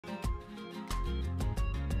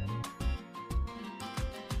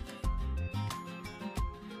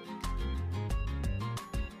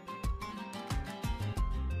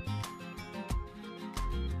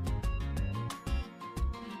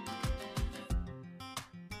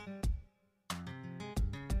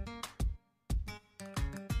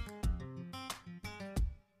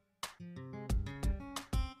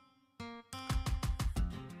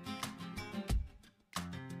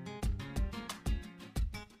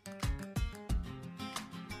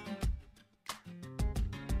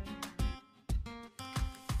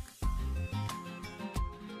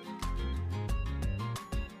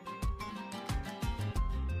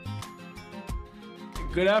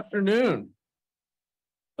Good afternoon.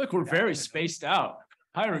 Look, we're very spaced out.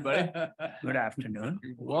 Hi, everybody. Good afternoon.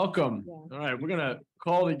 Welcome. All right, we're gonna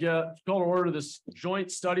call to order this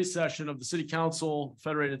joint study session of the City Council,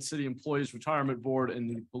 Federated City Employees Retirement Board, and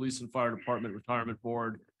the Police and Fire Department Retirement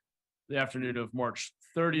Board. The afternoon of March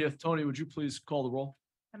 30th. Tony, would you please call the roll?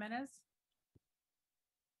 Jimenez.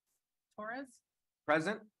 Torres.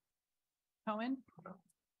 Present. Cohen.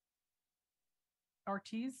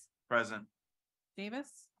 Ortiz. Present.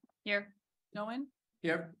 Davis. Here. Noen.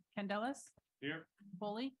 Here. Candelas. Here.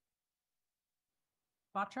 Foley.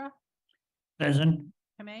 Batra. Present.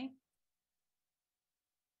 Kamei.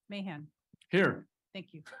 Mahan. Here.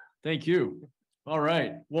 Thank you. Thank you. All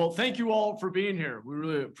right. Well, thank you all for being here. We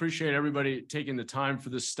really appreciate everybody taking the time for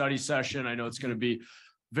this study session. I know it's going to be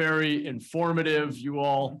very informative. You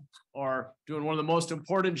all are doing one of the most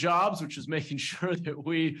important jobs, which is making sure that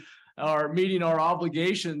we are meeting our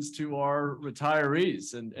obligations to our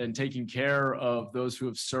retirees and taking care of those who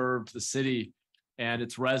have served the city and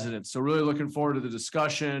its residents. So really looking forward to the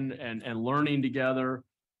discussion and learning together.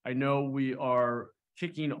 I know we are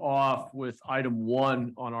kicking off with item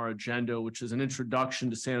 1 on our agenda, which is an introduction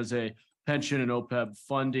to San Jose pension and OPEB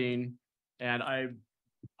funding. And I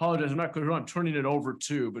apologize, I'm not clear who I'm turning it over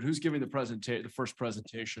to, but who's giving the first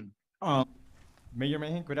presentation? Mayor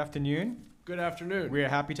Mahan, good afternoon. Good afternoon. We are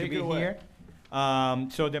happy to Take be it away. here.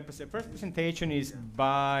 So the first presentation is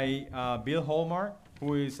by Bill Hallmark,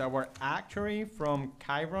 who is our actuary from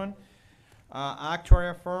Chiron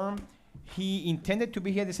actuarial firm. He intended to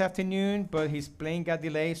be here this afternoon, but his plane got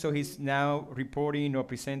delayed, so he's now reporting or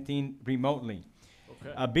presenting remotely.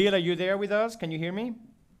 Okay. Bill, are you there with us? Can you hear me?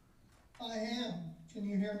 I am. Can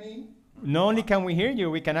you hear me? Not only can we hear you,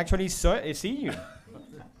 we can actually see you.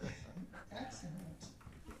 Excellent.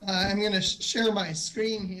 I'm going to share my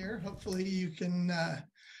screen here. Hopefully you can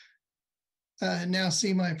now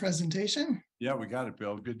see my presentation. Yeah, we got it,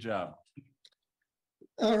 Bill. Good job.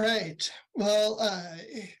 All right. Well,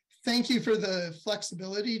 thank you for the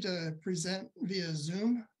flexibility to present via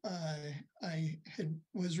Zoom. I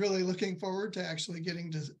was really looking forward to actually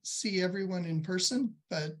getting to see everyone in person,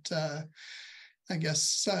 but I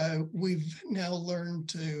guess we've now learned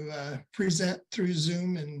to present through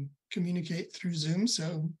Zoom and communicate through Zoom.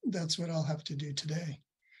 So that's what I'll have to do today.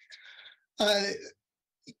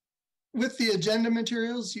 With the agenda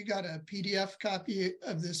materials, you got a PDF copy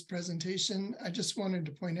of this presentation. I just wanted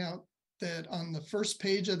to point out that on the first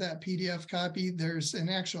page of that PDF copy, there's an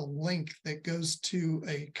actual link that goes to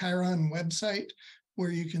a Chiron website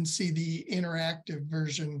where you can see the interactive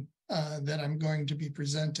version that I'm going to be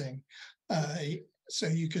presenting. So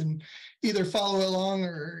you can either follow along,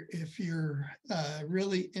 or if you're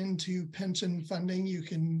really into pension funding, you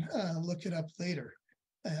can look it up later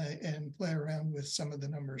and play around with some of the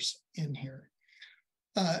numbers in here.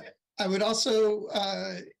 I would also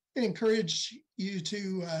encourage you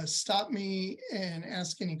to stop me and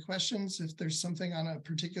ask any questions if there's something on a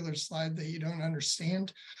particular slide that you don't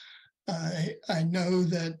understand. I know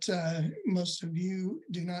that most of you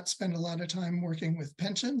do not spend a lot of time working with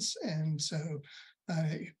pensions, and so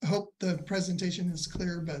I hope the presentation is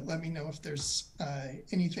clear, but let me know if there's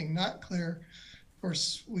anything not clear. Of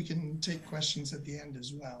course, we can take questions at the end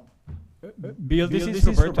as well. Bill, this is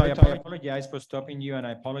Roberto. I apologize for stopping you, and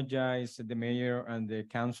I apologize to the mayor and the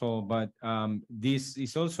council, but this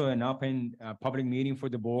is also an open public meeting for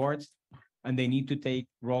the boards, and they need to take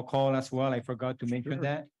roll call as well. I forgot to mention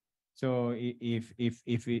that. So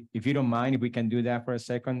if you don't mind, if we can do that for a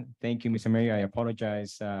second. Thank you, Mr. Mayor. I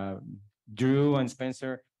apologize. Drew and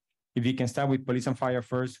Spencer, if you can start with police and fire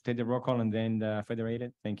first, take the roll call, and then the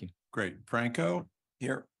Federated. Thank you. Great. Franco?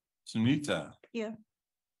 Here. Sunita? Here.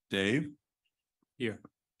 Dave? Here.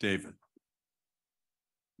 David?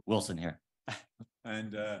 Wilson here.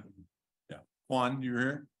 And yeah. Juan, you're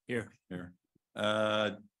here? Here. Here.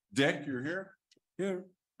 Dick, you're here? Here.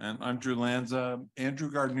 And I'm Drew Lanza. Andrew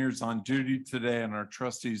Gardner's on duty today, and our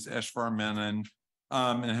trustees Eshvar Menon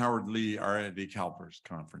and Howard Lee are at the CalPERS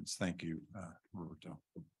conference. Thank you, Roberto.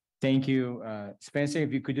 Thank you. Spencer,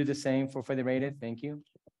 if you could do the same for Federated. Thank you.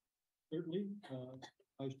 Certainly.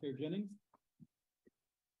 Vice Chair Jennings.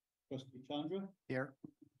 Trustee Chandra. Here.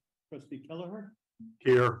 Trustee Kelleher.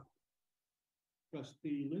 Here.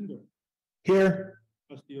 Trustee Linder. Here.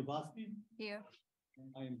 Trustee Obasti. Here. And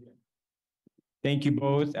I am here. Thank you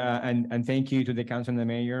both, and thank you to the council and the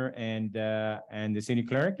mayor and the city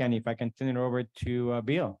clerk. And if I can turn it over to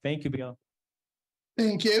Bill. Thank you, Bill.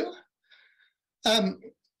 Thank you.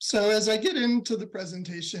 So as I get into the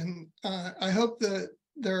presentation, I hope that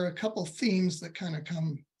there are a couple themes that kind of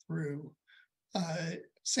come through.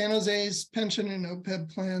 San Jose's pension and OPEB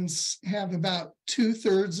plans have about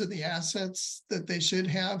 2/3 of the assets that they should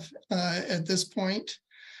have at this point.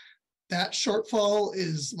 That shortfall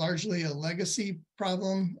is largely a legacy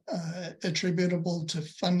problem attributable to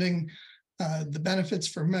funding the benefits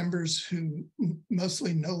for members who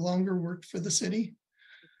mostly no longer work for the city.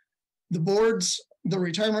 The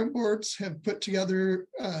retirement boards have put together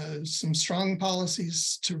some strong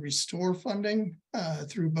policies to restore funding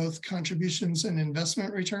through both contributions and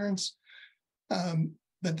investment returns.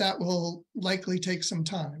 But that will likely take some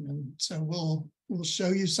time. And so we'll show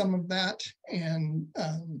you some of that. And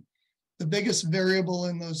the biggest variable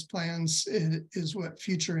in those plans is what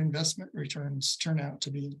future investment returns turn out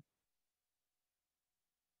to be.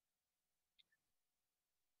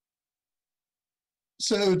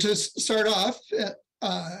 So to start off,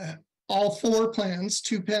 all 4 plans,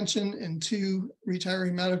 2 pension and 2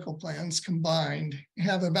 retiree medical plans combined,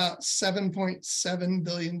 have about $7.7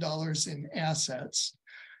 billion in assets.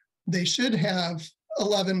 They should have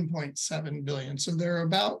 11.7 billion. So they're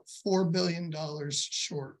about $4 billion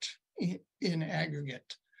short in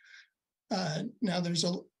aggregate. Now there's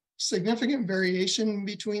a significant variation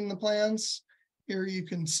between the plans. Here you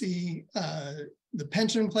can see the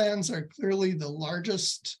pension plans are clearly the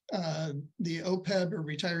largest. The OPEB or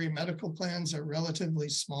retiree medical plans are relatively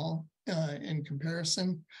small in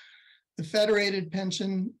comparison. The Federated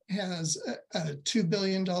pension has a $2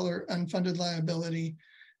 billion unfunded liability.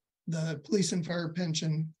 The police and fire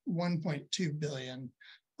pension, 1.2 billion.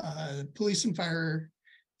 Police and fire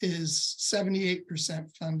is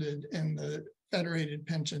 78% funded and the Federated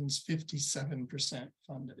pensions 57%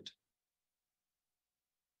 funded.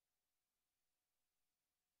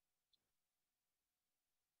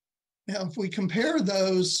 Now, if we compare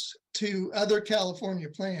those to other California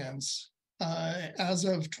plans, as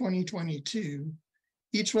of 2022,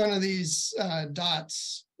 each one of these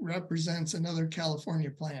dots represents another California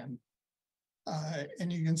plan.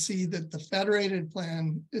 And you can see that the Federated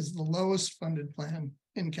plan is the lowest funded plan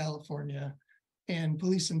in California, and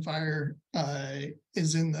police and fire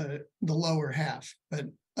is in the lower half, but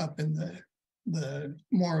up in the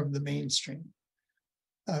more of the mainstream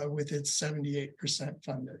with its 78%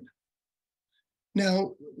 funded.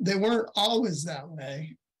 Now, they weren't always that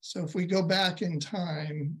way. So if we go back in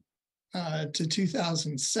time to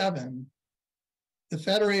 2007, the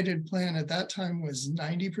Federated plan at that time was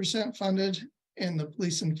 90% funded, and the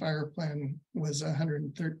police and fire plan was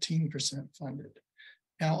 113% funded.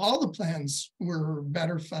 Now, all the plans were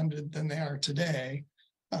better funded than they are today.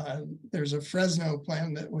 There's a Fresno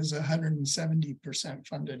plan that was 170%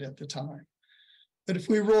 funded at the time. But if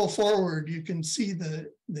we roll forward, you can see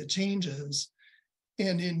the changes.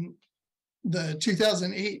 And in the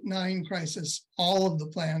 2008-9 crisis, all of the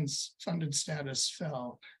plans' funded status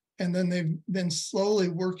fell. And then they've been slowly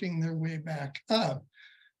working their way back up.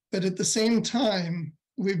 But at the same time,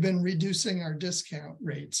 we've been reducing our discount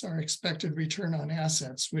rates, our expected return on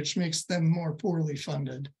assets, which makes them more poorly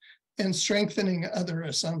funded, and strengthening other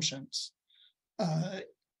assumptions.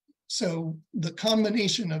 So the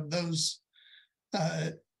combination of those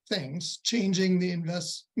things, changing the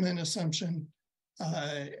investment assumption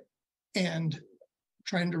and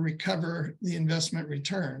trying to recover the investment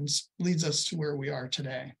returns, leads us to where we are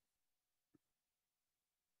today.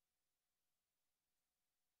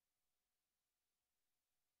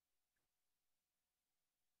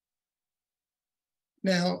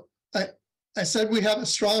 Now, I said we have a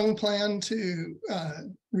strong plan to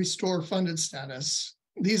restore funded status.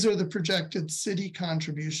 These are the projected city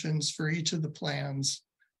contributions for each of the plans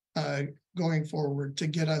going forward to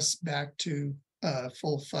get us back to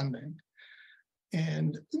full funding.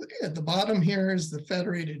 And at the bottom here is the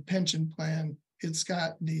Federated pension plan. It's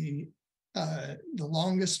got the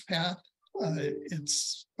longest path.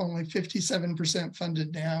 It's only 57%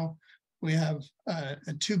 funded now. We have a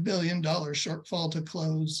 $2 billion shortfall to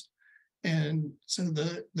close. And so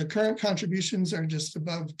the current contributions are just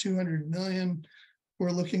above 200 million.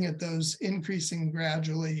 We're looking at those increasing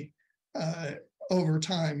gradually over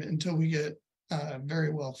time until we get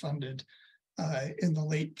very well funded in the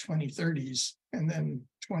late 2030s. And then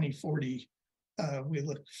 2040, we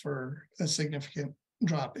look for a significant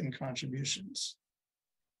drop in contributions.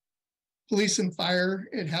 Police and fire,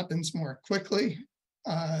 it happens more quickly.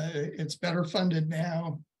 It's better funded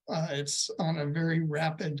now. It's on a very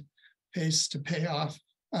rapid pace to pay off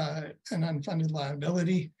an unfunded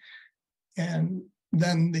liability. And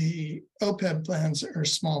then the OPEB plans are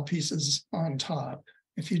small pieces on top.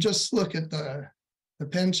 If you just look at the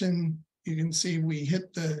pension, you can see we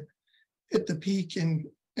hit the peak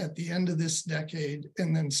at the end of this decade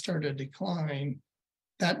and then start a decline.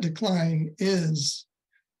 That decline is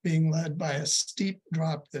being led by a steep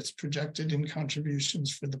drop that's projected in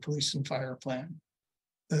contributions for the police and fire plan.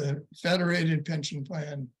 The Federated pension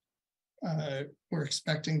plan, we're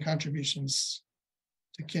expecting contributions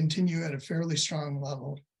to continue at a fairly strong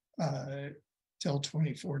level till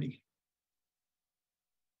 2040.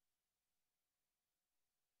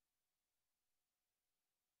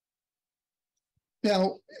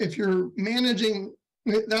 Now, if you're managing,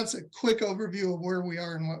 that's a quick overview of where we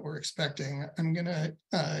are and what we're expecting. I'm gonna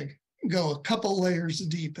go a couple layers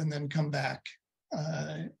deep and then come back.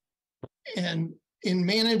 And in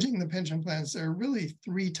managing the pension plans, there are really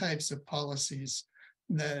three types of policies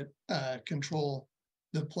that control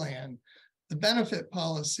the plan. The benefit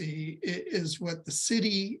policy is what the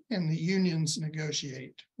city and the unions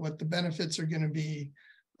negotiate, what the benefits are going to be.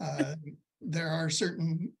 There are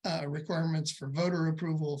certain requirements for voter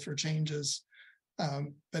approval for changes,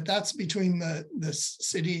 but that's between the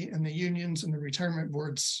city and the unions, and the retirement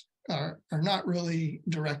boards are not really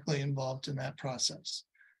directly involved in that process.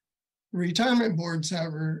 Retirement boards,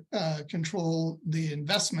 however, control the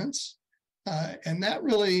investments, and that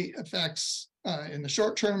really affects, in the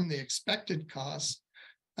short term, the expected costs.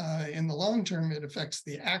 In the long term, it affects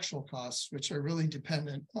the actual costs, which are really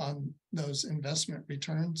dependent on those investment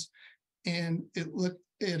returns. And it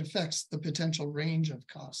affects the potential range of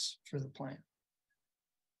costs for the plan.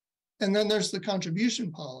 And then there's the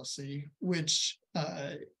contribution policy, which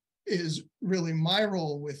is really my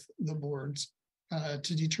role with the boards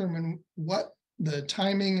to determine what the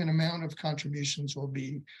timing and amount of contributions will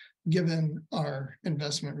be given our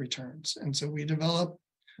investment returns. And so we develop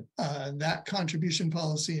that contribution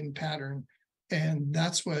policy and pattern, and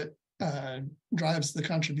that's what drives the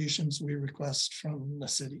contributions we request from the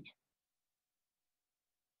city.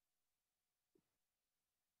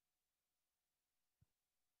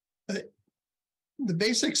 The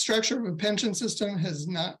basic structure of a pension system has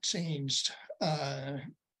not changed.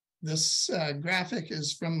 This graphic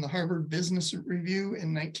is from the Harvard Business Review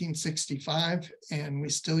in 1965, and we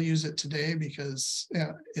still use it today because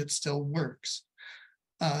it still works.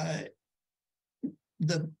 The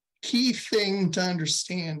key thing to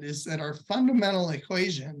understand is that our fundamental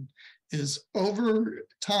equation is over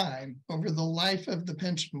time, over the life of the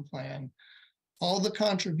pension plan, all the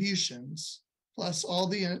contributions plus all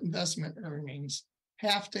the investment earnings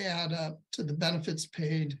have to add up to the benefits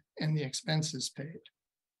paid and the expenses paid.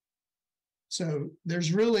 So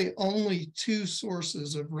there's really only two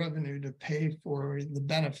sources of revenue to pay for the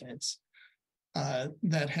benefits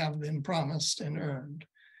that have been promised and earned.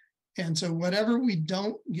 And so whatever we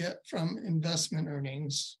don't get from investment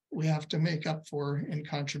earnings, we have to make up for in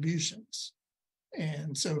contributions.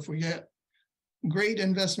 And so if we get great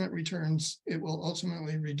investment returns, it will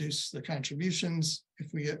ultimately reduce the contributions.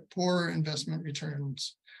 If we get poor investment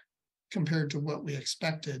returns compared to what we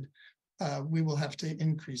expected, we will have to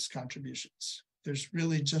increase contributions. There's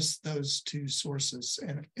really just those two sources,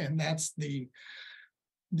 and that's the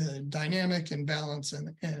dynamic and balance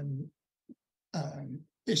and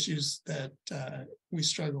issues that we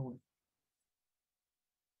struggle with.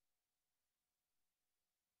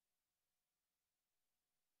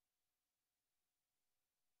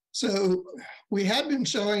 So we had been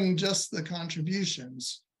showing just the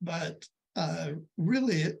contributions, but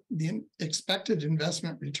really the expected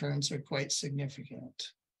investment returns are quite significant.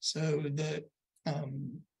 So the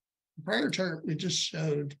prior chart, we just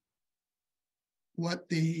showed what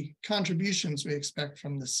the contributions we expect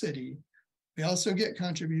from the city. We also get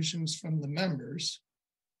contributions from the members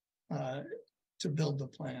to build the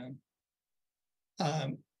plan.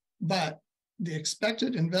 But the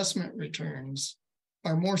expected investment returns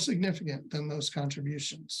are more significant than those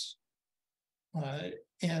contributions.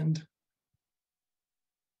 And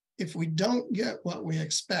if we don't get what we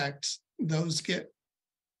expect, those get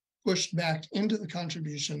pushed back into the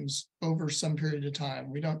contributions over some period of time.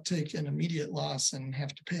 We don't take an immediate loss and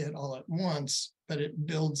have to pay it all at once, but it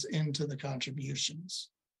builds into the contributions.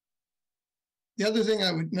 The other thing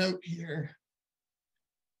I would note here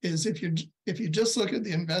is if you just look at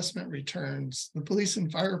the investment returns, the police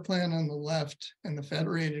and fire plan on the left and the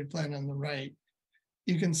Federated plan on the right,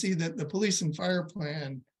 you can see that the police and fire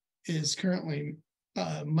plan is currently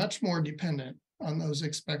much more dependent on those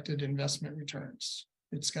expected investment returns.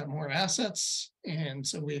 It's got more assets, and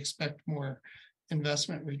so we expect more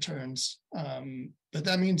investment returns. But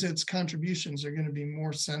that means its contributions are going to be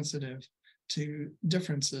more sensitive to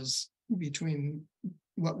differences between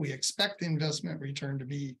what we expect the investment return to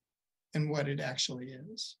be and what it actually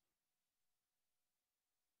is.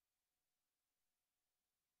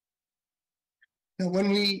 Now, when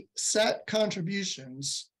we set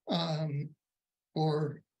contributions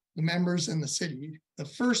for the members in the city. The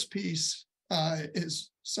first piece is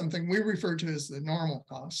something we refer to as the normal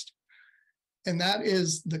cost. And that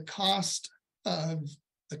is the cost of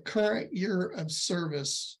the current year of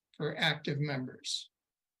service for active members.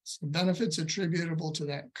 So benefits attributable to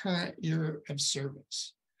that current year of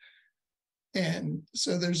service. And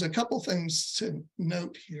so there's a couple things to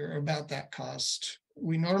note here about that cost.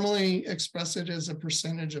 We normally express it as a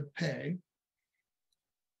percentage of pay.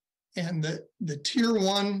 And the tier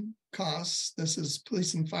one costs, this is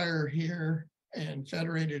police and fire here and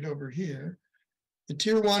Federated over here. The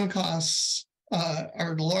tier one costs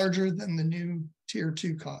are larger than the new tier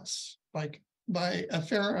two costs, like by a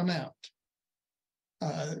fair amount.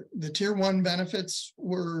 The tier one benefits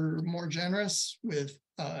were more generous with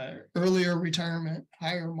earlier retirement,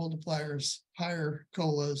 higher multipliers, higher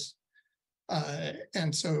COLAs.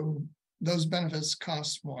 And so those benefits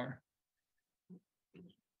cost more.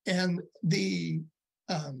 And the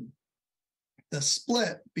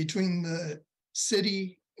split between the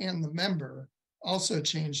city and the member also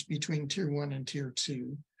changed between tier one and tier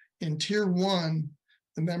two. In tier one,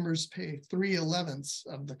 the members pay 3/11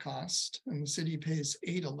 of the cost and the city pays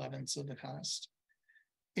 8/11 of the cost.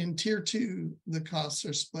 In tier two, the costs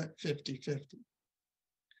are split 50-50.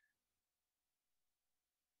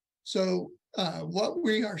 So what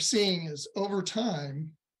we are seeing is over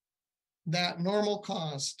time, that normal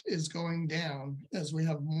cost is going down as we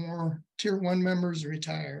have more tier one members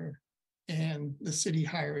retire and the city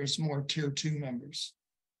hires more tier two members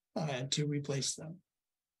to replace them.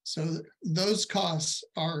 So those costs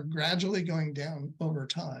are gradually going down over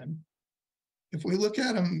time. If we look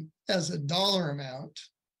at them as a dollar amount,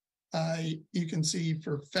 you can see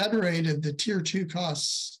for Federated, the tier two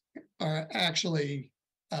costs are actually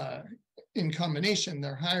in combination,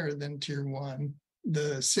 they're higher than tier one.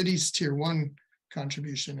 The city's tier one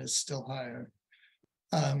contribution is still higher.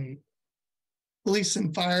 Police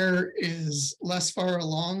and fire is less far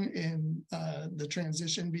along in the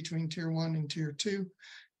transition between tier one and tier two.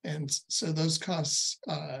 And so those costs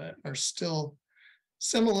are still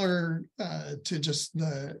similar to just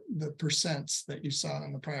the percents that you saw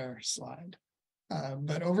on the prior slide.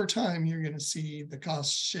 But over time, you're going to see the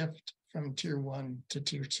costs shift from tier one to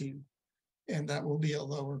tier two, and that will be a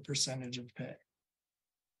lower percentage of pay.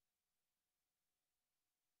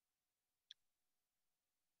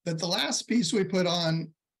 But the last piece we put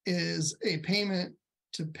on is a payment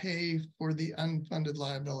to pay for the unfunded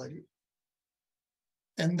liability.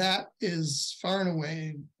 And that is far and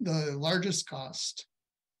away the largest cost.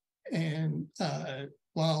 And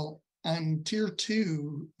while on tier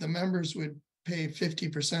two, the members would pay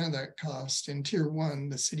 50% of that cost, in tier one,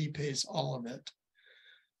 the city pays all of it.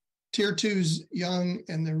 Tier two's young,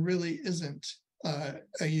 and there really isn't a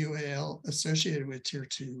UAL associated with tier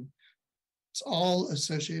two. It's all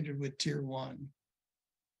associated with tier one.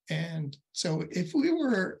 And so if we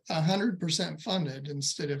were 100% funded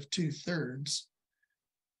instead of 2/3,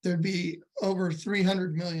 there'd be over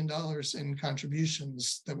 $300 million in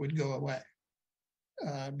contributions that would go away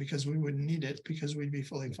because we wouldn't need it because we'd be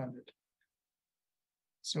fully funded.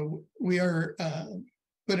 So we are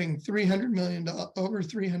putting over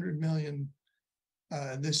 $300 million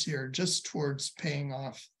this year just towards paying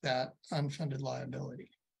off that unfunded liability.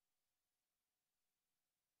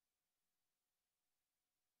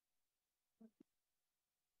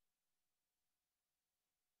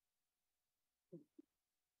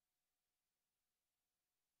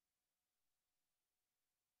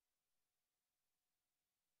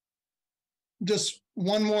 Just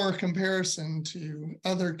one more comparison to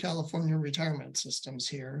other California retirement systems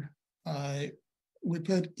here. We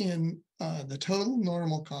put in the total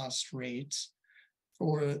normal cost rates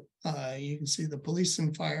for, you can see the police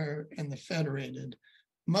and fire and the Federated.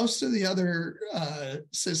 Most of the other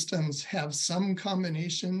systems have some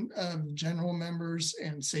combination of general members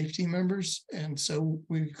and safety members. And so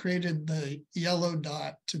we created the yellow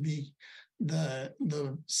dot to be the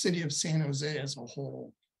city of San Jose as a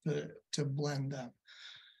whole. To blend them,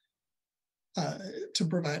 to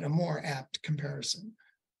provide a more apt comparison.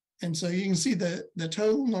 And so you can see that the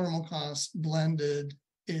total normal cost blended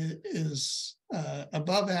is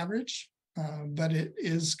above average, but it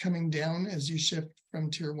is coming down as you shift from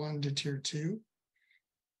tier one to tier two.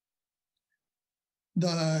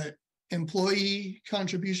 The employee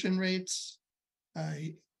contribution rates,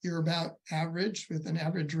 you're about average with an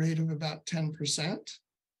average rate of about 10%.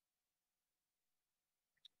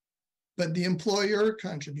 But the employer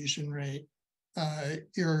contribution rate,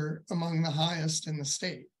 you're among the highest in the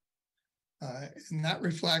state. And that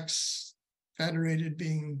reflects Federated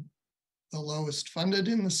being the lowest funded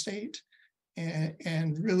in the state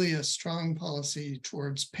and really a strong policy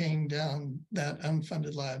towards paying down that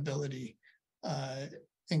unfunded liability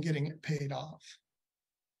and getting it paid off.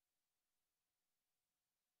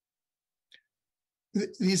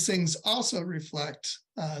 These things also reflect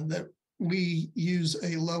that we use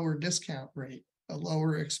a lower discount rate, a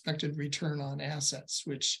lower expected return on assets,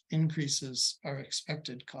 which increases our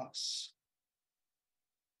expected costs.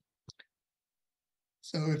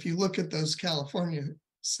 So if you look at those California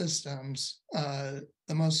systems, the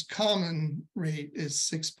most common rate is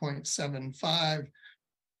 6.75,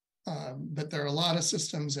 but there are a lot of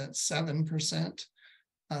systems at 7%.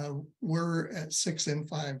 We're at 6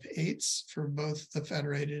 5/8 for both the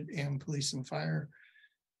Federated and police and fire.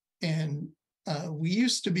 And we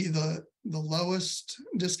used to be the lowest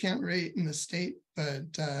discount rate in the state,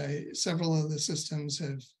 but several of the systems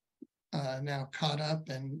have now caught up,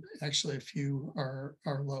 and actually a few are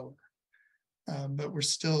lower. But we're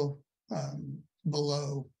still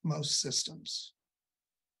below most systems.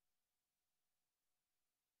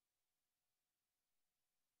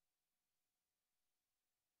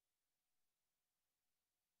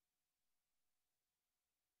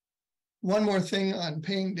 One more thing on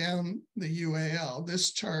paying down the UAL.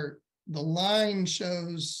 This chart, the line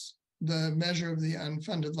shows the measure of the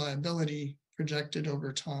unfunded liability projected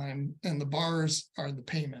over time, and the bars are the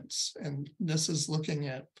payments. And this is looking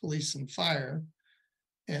at police and fire.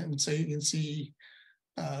 And so you can see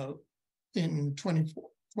in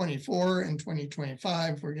 2024 and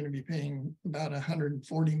 2025, we're going to be paying about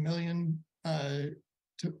 140 million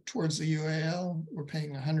towards the UAL. We're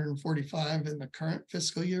paying 145 in the current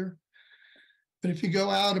fiscal year. But if you go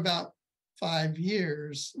out about 5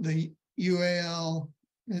 years, the UAL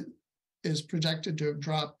is projected to have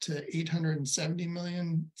dropped to 870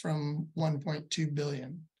 million from 1.2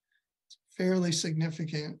 billion. It's fairly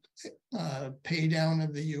significant pay down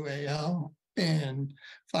of the UAL. And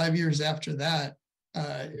 5 years after that,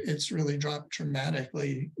 it's really dropped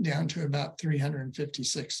dramatically down to about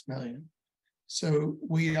 356 million. So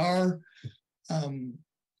we are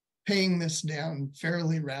paying this down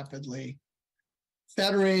fairly rapidly.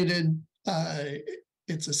 Federated,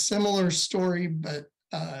 it's a similar story, but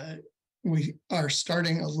we are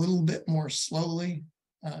starting a little bit more slowly.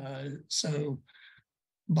 So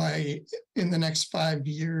in the next 5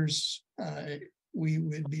 years, we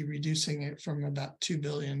would be reducing it from about 2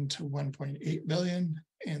 billion to 1.8 billion.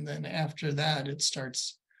 And then after that, it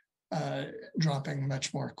starts dropping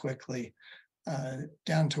much more quickly,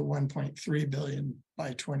 down to 1.3 billion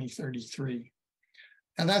by 2033.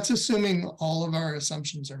 Now that's assuming all of our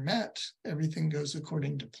assumptions are met, everything goes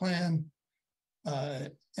according to plan,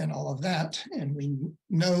 and all of that. And we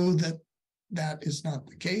know that that is not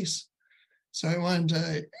the case. So I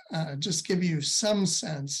wanted to just give you some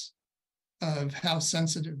sense of how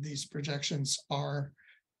sensitive these projections are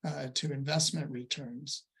to investment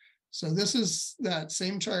returns. So this is that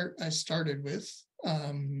same chart I started with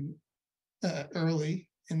early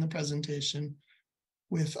in the presentation,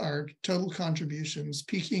 with our total contributions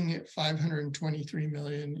peaking at 523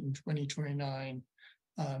 million in 2029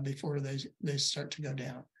 before they start to go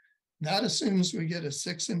down. That assumes we get a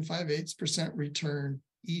 6 5/8% return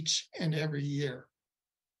each and every year.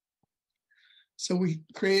 So we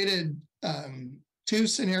created 2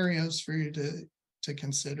 scenarios for you to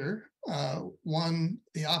consider. One,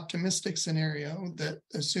 the optimistic scenario that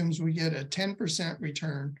assumes we get a 10%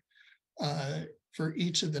 return for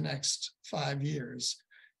each of the next 5 years.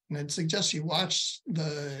 And I'd suggest you watch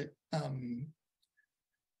the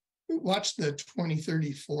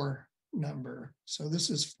 2034 number. So this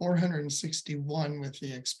is 461 with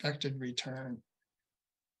the expected return.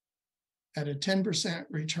 At a 10%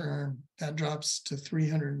 return, that drops to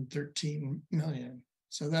 313 million.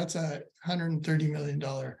 So that's a $130 million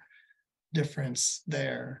difference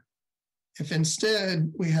there. If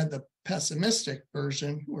instead we had the pessimistic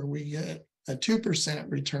version where we get a 2%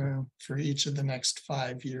 return for each of the next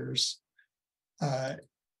 5 years, that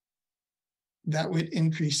would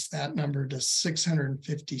increase that number to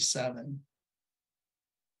 657.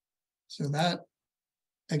 So that,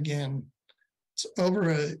 again, it's over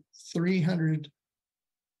a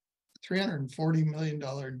 $340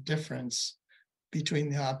 million difference between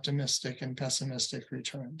the optimistic and pessimistic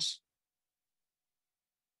returns.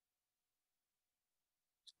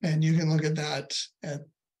 And you can look at that at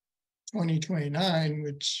 2029,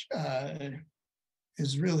 which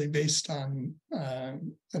is really based on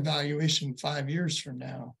evaluation 5 years from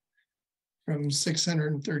now, from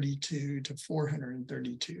 632 to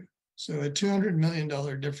 432. So a $200 million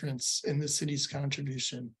difference in the city's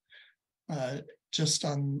contribution just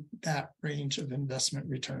on that range of investment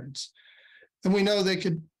returns. And we know they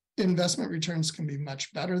could investment returns can be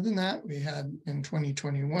much better than that. We had in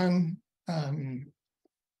 2021,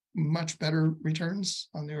 much better returns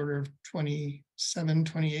on the order of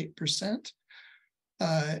 28%.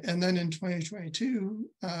 And then in 2022,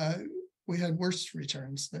 we had worse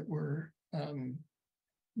returns that were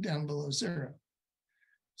down below zero.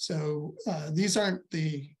 So these aren't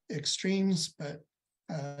the extremes, but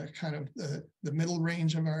kind of the middle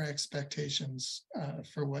range of our expectations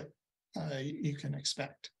for what you can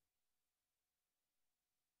expect.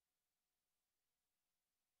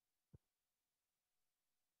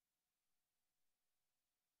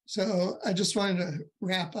 So I just wanted to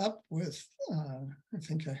wrap up with, I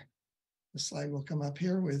think the slide will come up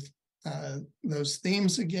here with those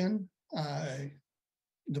themes again.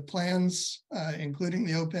 The plans, including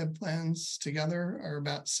the OPEB plans together, are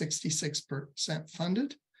about 66%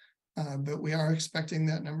 funded, but we are expecting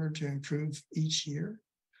that number to improve each year.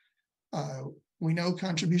 We know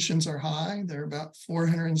contributions are high. They're about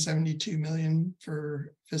 $472 million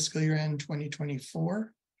for fiscal year end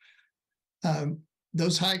 2024.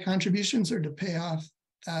 Those high contributions are to pay off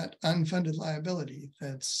that unfunded liability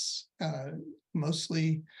that's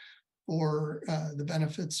mostly for the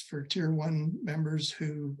benefits for Tier 1 members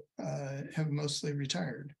who have mostly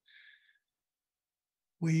retired.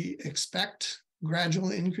 We expect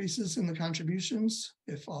gradual increases in the contributions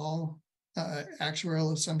if all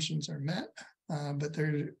actuarial assumptions are met, but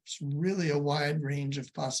there's really a wide range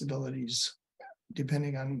of possibilities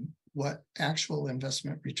depending on what actual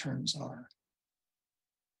investment returns are.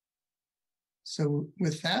 So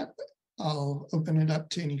with that, I'll open it up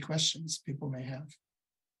to any questions people may have.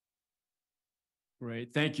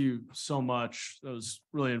 Great. Thank you so much. That was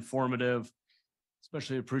really informative.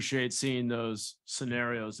 Especially appreciate seeing those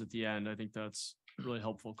scenarios at the end. I think that's really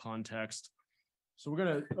helpful context. So we're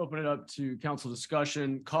going to open it up to council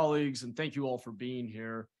discussion, colleagues, and thank you all for being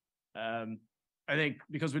here. I think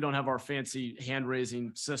because we don't have our fancy hand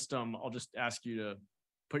raising system, I'll just ask you to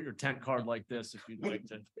put your tent card like this if you'd like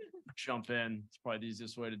to jump in. It's probably the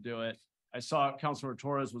easiest way to do it. I saw Councilor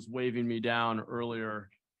Torres was waving me down earlier,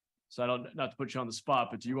 so I don't, not to put you on the spot,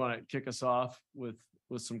 but do you want to kick us off with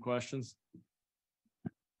some questions?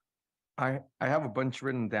 I have a bunch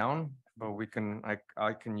written down, but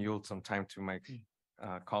I can yield some time to my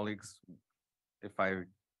colleagues if I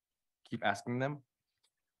keep asking them.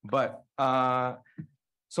 But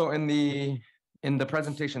so in the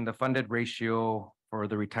presentation, the funded ratio for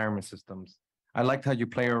the retirement systems, I liked how you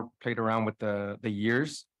played around with the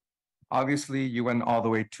years. Obviously, you went all the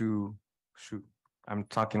way to, shoot, I'm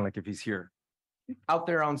talking like if he's here, out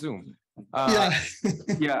there on Zoom. Yeah.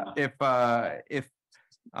 Yeah, if I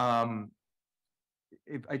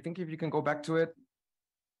think if you can go back to it.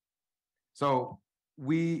 So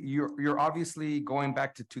you're obviously going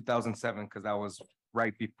back to 2007 because that was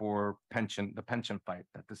right before the pension fight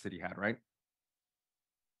that the city had, right?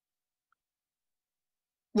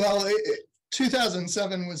 Well,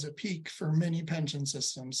 2007 was a peak for many pension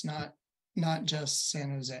systems, not just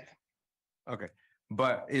San Jose. Okay,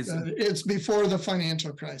 but it's before the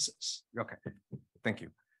financial crisis. Okay, thank you.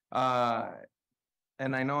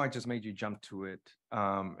 And I know I just made you jump to it.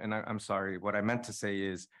 And I'm sorry. What I meant to say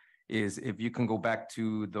is if you can go back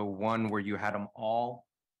to the one where you had them all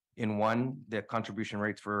in one, the contribution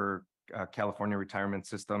rates for California retirement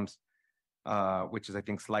systems, which is I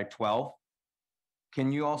think slide 12.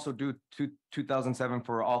 Can you also do 2007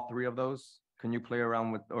 for all three of those? Can you play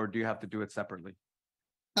around with, or do you have to do it separately?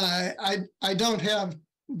 I don't have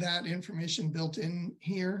that information built in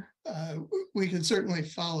here. We could certainly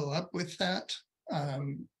follow up with that.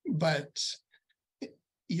 But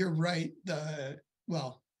you're right.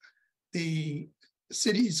 The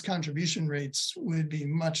city's contribution rates would be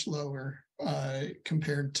much lower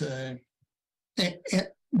compared to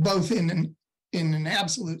both in an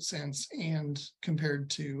absolute sense and compared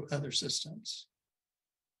to other systems.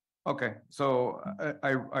 Okay, so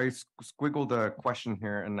I squiggled a question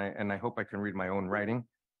here, and I hope I can read my own writing.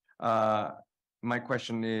 My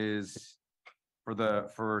question is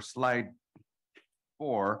for slide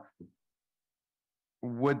 4.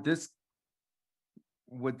 Would this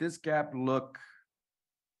gap look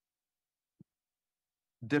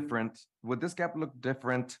different? Would this gap look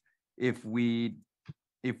different if we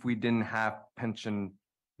didn't have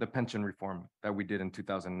the pension reform that we did in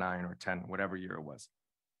 2009 or 10, whatever year it was?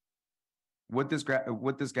 Would this gap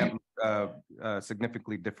look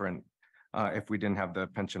significantly different if we didn't have the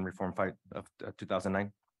pension reform fight of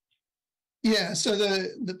 2009? Yeah, so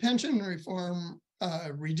the pension reform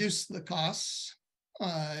reduced the costs.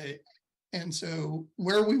 And so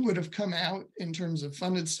where we would have come out in terms of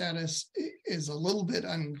funded status is a little bit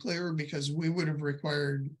unclear because we would have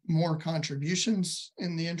required more contributions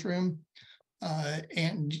in the interim.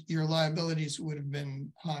 And your liabilities would have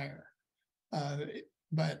been higher.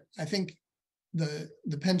 But I think the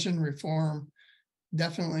pension reform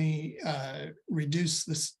definitely reduced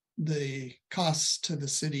the costs to the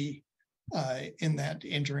city in that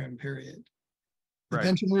interim period. The Right.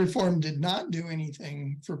 pension reform did not do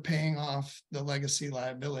anything for paying off the legacy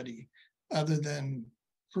liability other than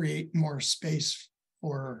create more space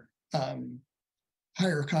for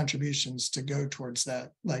higher contributions to go towards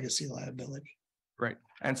that legacy liability. Right.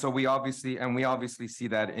 And so we obviously see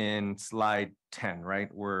that in slide 10, right?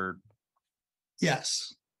 Where,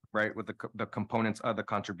 Yes, right, with the components of the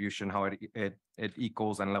contribution, how it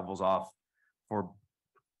equals and levels off for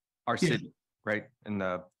our Yeah. city, right? In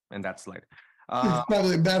that slide. it's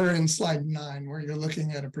probably better in slide 9 where you're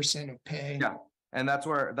looking at a percent of pay. Yeah. And that's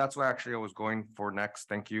where actually I was going for next.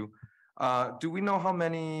 Thank you. Do we know how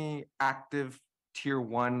many active tier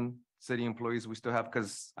 1 city employees we still have?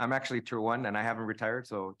 Because I'm actually tier 1 and I haven't retired,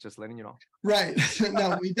 so just letting you know. Right.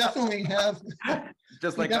 No, we definitely have.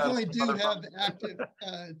 Just We like definitely do other have active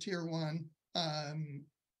tier 1.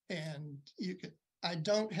 And you could, I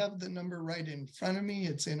don't have the number right in front of me.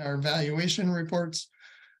 It's in our valuation reports.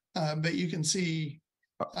 But you can see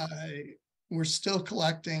we're still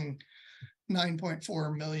collecting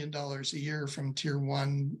 $9.4 million a year from tier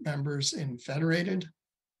 1 members in Federated.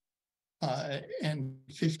 And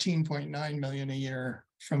 15.9 million a year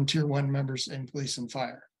from tier 1 members in police and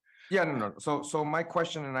fire. Yeah, no. So my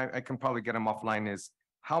question, and I can probably get them offline, is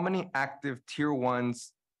how many active tier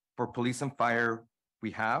 1s for police and fire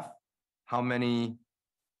we have? How many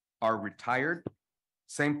are retired?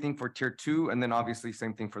 Same thing for tier 2, and then obviously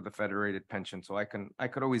same thing for the federated pension. So I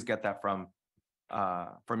could always get that from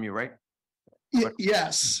you, right?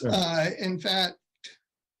 Yes, in fact,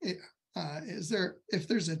 if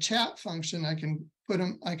there's a chat function, I can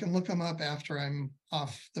look them up after I'm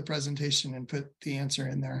off the presentation and put the answer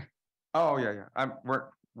in there. Oh, yeah.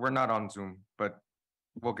 We're not on Zoom, but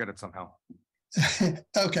we'll get it somehow.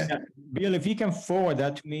 Okay. Yeah, Bill, if you can forward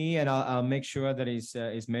that to me, and I'll make sure that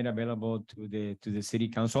is made available to the city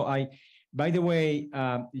council. By the way,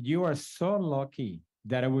 you are so lucky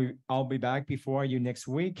that I'll be back before you next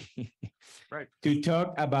week. Right. To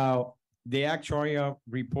talk about the actuarial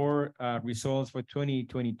report results for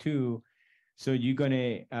 2022. So you're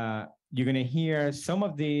gonna hear some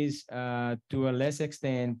of these to a less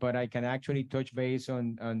extent, but I can actually touch base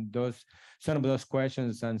on some of those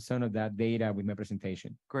questions and some of that data with my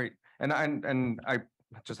presentation. Great. And I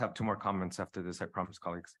just have 2 more comments after this, I promise,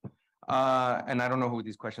 colleagues. And I don't know who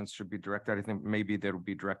these questions should be directed. I think maybe they'll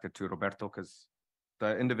be directed to Roberto, because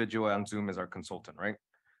the individual on Zoom is our consultant, right?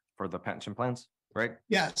 For the pension plans, right?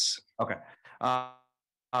 Yes. Okay. How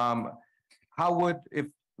would,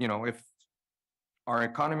 if our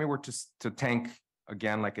economy were to tank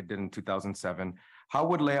again like it did in 2007, how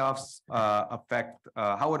would layoffs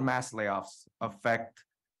how would mass layoffs affect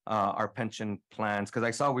our pension plans? Because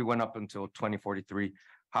I saw we went up until 2043.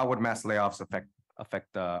 How would mass layoffs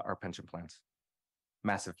affect our pension plans?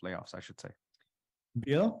 Massive layoffs, I should say.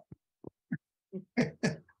 Bill?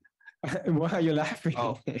 Why are you laughing?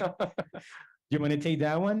 Oh. You want to take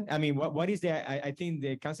that one? I mean, what is the, I think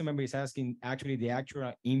the council member is asking actually the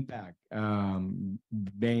actual impact,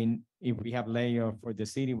 then if we have layoff for the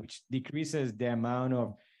city, which decreases the amount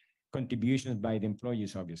of contributions by the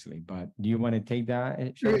employees, obviously, but do you want to take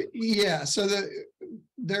that? Sure. Yeah, so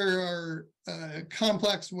there are a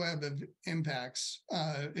complex web of impacts.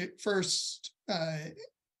 First,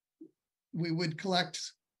 we would collect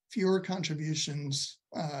fewer contributions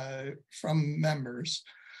from members.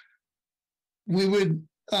 We would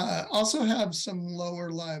also have some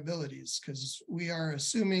lower liabilities because we are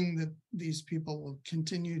assuming that these people will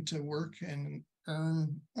continue to work and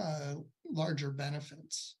earn larger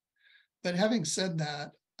benefits. But having said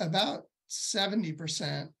that, about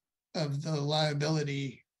 70% of the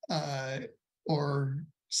liability, or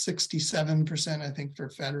 67%, I think, for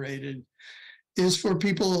Federated, is for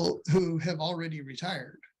people who have already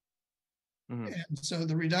retired. Mhm. And so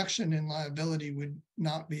the reduction in liability would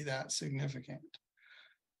not be that significant.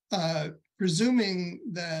 Presuming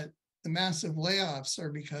that the massive layoffs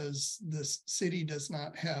are because the city does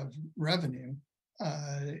not have revenue,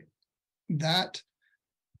 that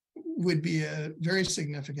would be a very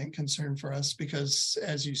significant concern for us because,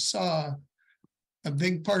 as you saw, a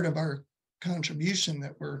big part of our contribution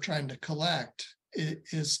that we're trying to collect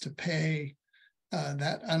is to pay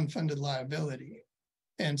that unfunded liability.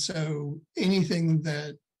 And so anything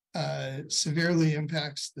that severely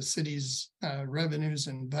impacts the city's revenues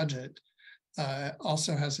and budget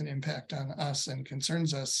also has an impact on us and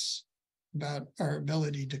concerns us about our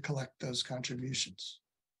ability to collect those contributions.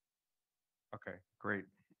 Okay, great.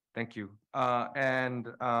 Thank you.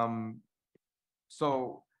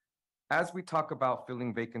 So as we talk about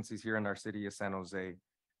filling vacancies here in our city of San Jose,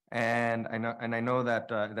 and I know that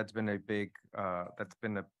that's been a big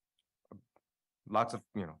lots of,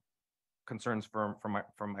 concerns from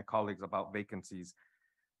my colleagues about vacancies.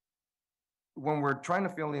 When we're trying to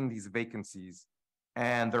fill in these vacancies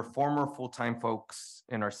and they're former full-time folks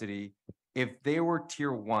in our city, if they were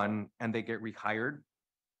tier one and they get rehired,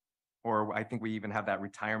 or I think we even have that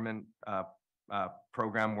retirement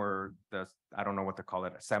program where I don't know what to call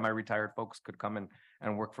it, semi-retired folks could come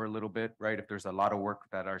and work for a little bit, right? If there's a lot of work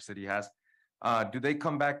that our city has, do they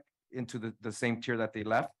come back into the same tier that they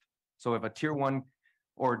left? So if a tier one,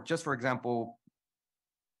 or just for example,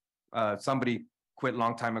 somebody quit a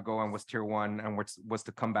long time ago and was tier one and was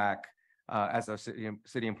to come back as a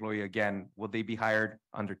city employee again, will they be hired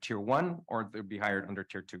under tier one or they'll be hired under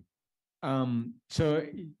tier two? So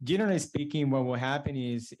generally speaking, what will happen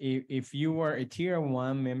is if you were a tier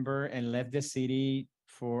one member and left the city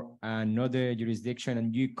for another jurisdiction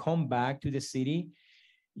and you come back to the city,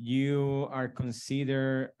 you are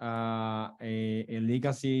considered a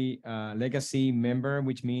legacy member,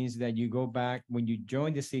 which means that you go back when you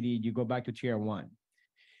join the city, you go back to tier one.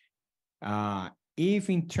 If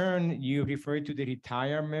in turn you refer to the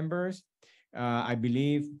retired members, I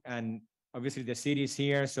believe, and obviously the city is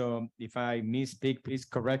here, so if I misspeak, please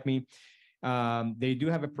correct me. They do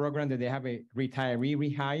have a program that they have a retiree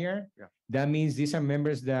rehire. Yeah. That means these are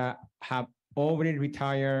members that have already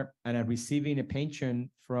retired and are receiving a pension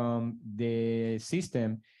from the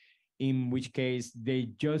system, in which case they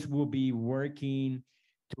just will be working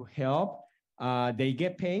to help. They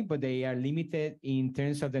get paid, but they are limited in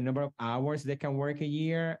terms of the number of hours they can work a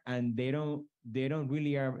year, and they do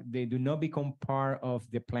not become part of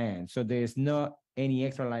the plan. So there's not any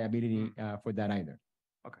extra liability for that either.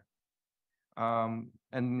 Okay.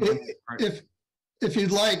 And If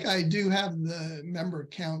you'd like, I do have the member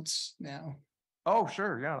counts now. oh,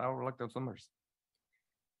 sure, yeah, I would like those numbers.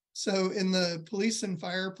 So in the police and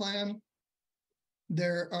fire plan,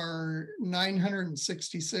 there are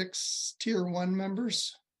 966 tier one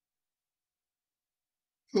members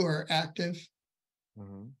who are active.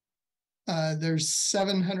 Mhm. There's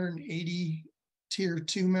 780 tier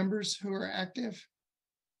two members who are active.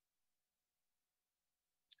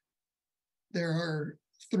 There are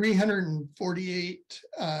 348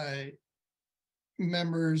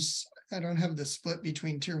 members. I don't have the split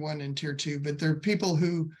between tier one and tier two, but there are people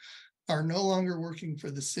who are no longer working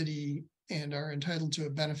for the city and are entitled to a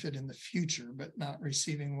benefit in the future, but not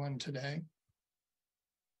receiving one today.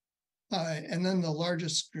 And then the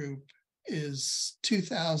largest group is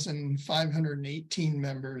 2,518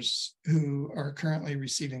 members who are currently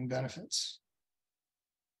receiving benefits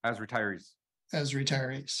As retirees. as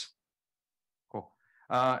retirees. Cool.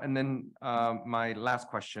 And then my last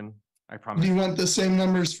question, I promise. Do you want the same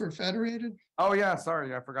numbers for Federated? Oh, yeah,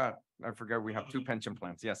 sorry, I forgot we have two pension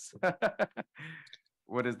plans, yes.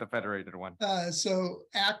 What is the Federated one? So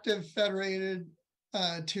active Federated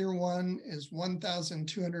tier one is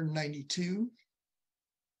 1,292.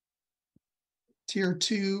 Tier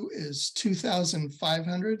two is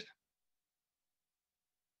 2,500.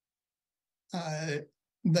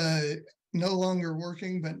 The no longer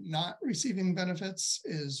working but not receiving benefits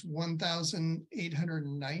is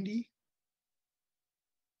 1,890.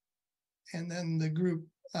 And then the group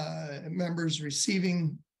members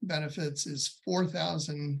receiving benefits is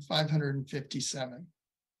 4,557.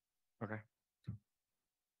 Okay.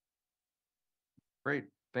 Great,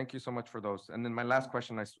 thank you so much for those. And then my last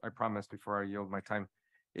question, I promise before I yield my time,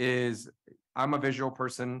 is I'm a visual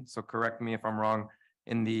person, so correct me if I'm wrong.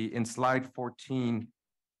 In slide 14,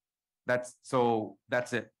 that's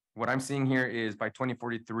it. What I'm seeing here is by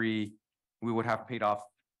 2043, we would have paid off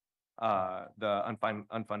the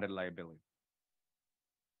unfunded liability.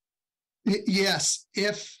 Yes,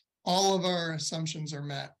 if all of our assumptions are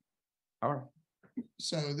met. All right.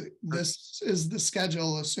 So this is the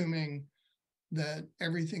schedule, assuming that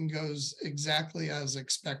everything goes exactly as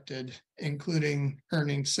expected, including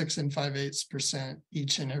earning 6 5/8%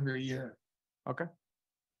 each and every year. Okay.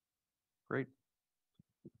 Great.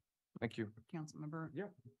 Thank you. Councilmember. Yeah.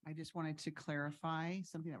 I just wanted to clarify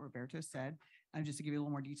something that Roberto said. Just to give you a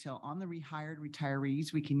little more detail on the rehired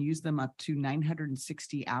retirees, we can use them up to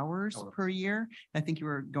 960 hours per year. I think you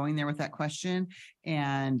were going there with that question.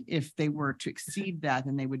 And if they were to exceed that,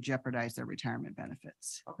 then they would jeopardize their retirement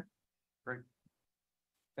benefits. Okay, great.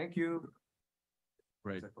 Thank you.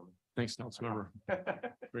 Great. Thanks, Councilmember.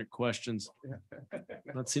 Great questions.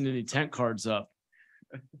 Not seeing any tent cards up.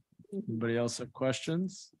 Anybody else have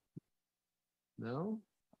questions? No?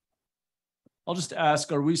 I'll just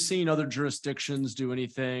ask, are we seeing other jurisdictions do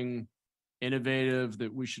anything innovative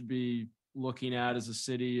that we should be looking at as a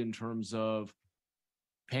city in terms of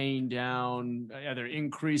paying down, either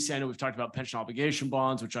increase? I know we've talked about pension obligation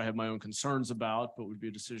bonds, which I have my own concerns about, but would be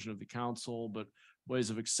a decision of the council, but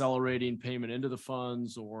ways of accelerating payment into the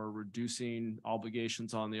funds or reducing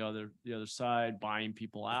obligations on the other side, buying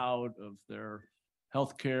people out of their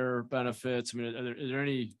healthcare benefits. I mean, are there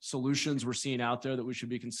any solutions we're seeing out there that we should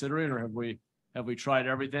be considering, or have we tried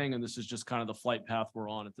everything and this is just kind of the flight path we're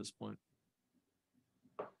on at this point?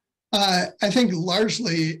 I think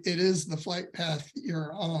largely it is the flight path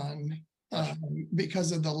you're on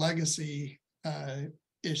because of the legacy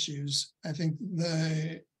issues. I think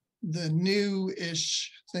the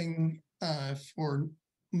new-ish thing for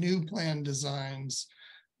new plan designs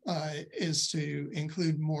is to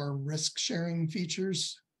include more risk sharing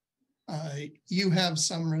features. You have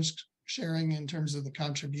some risk sharing in terms of the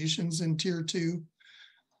contributions in tier 2,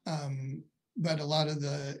 but a lot of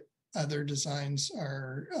the other designs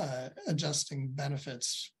are adjusting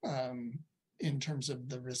benefits in terms of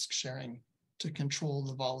the risk sharing to control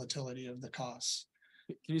the volatility of the costs.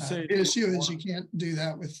 Can you say The issue is you can't do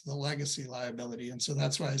that with the legacy liability. And so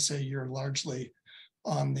that's why I say you're largely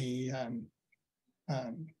on the,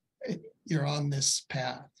 you're on this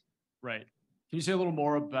path. right? Can you say a little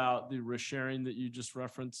more about the risk sharing that you just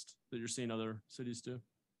referenced that you're seeing other cities do?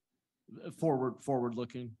 Forward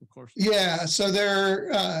looking, of course. Yeah, so they're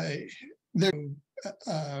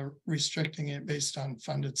restricting it based on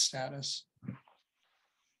funded status.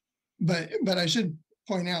 But I should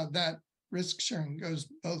point out that risk sharing goes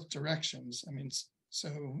both directions. I mean, so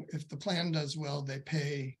if the plan does well, they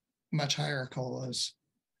pay much higher COLAs.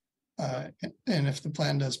 And if the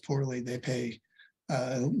plan does poorly, they pay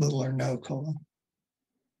little or no COLA.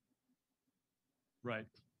 Right.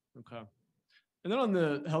 Okay. And then on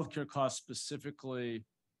the healthcare costs specifically,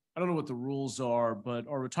 I don't know what the rules are, but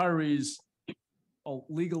are retirees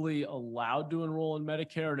legally allowed to enroll in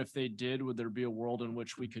Medicare? And if they did, would there be a world in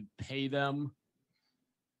which we could pay them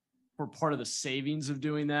for part of the savings of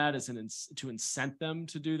doing that as to incent them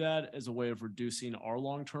to do that as a way of reducing our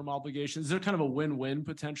long-term obligations? Is there kind of a win-win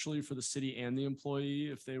potentially for the city and the employee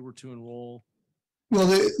if they were to enroll? Well,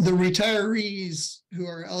 the retirees who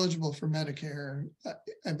are eligible for Medicare,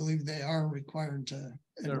 I believe they are required to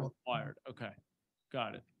They're enroll. required. Okay.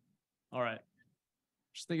 Got it. All right.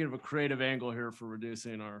 Just thinking of a creative angle here for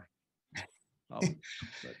reducing our. But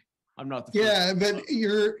I'm not the. Yeah, but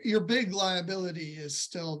your big liability is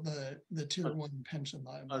still the tier 1 pension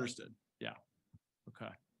liability. Understood. Yeah.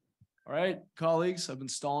 Okay. All right, colleagues, I've been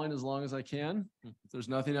stalling as long as I can. If there's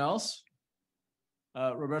nothing else.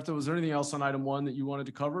 Roberto, was there anything else on item 1 that you wanted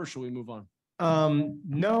to cover, or should we move on?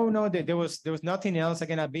 No, there was nothing else.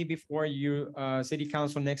 Again, I'll be before you, city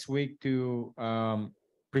council next week to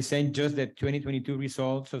present just the 2022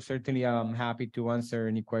 results. So certainly I'm happy to answer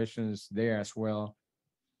any questions there as well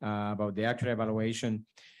about the actual evaluation.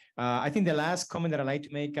 I think the last comment that I'd like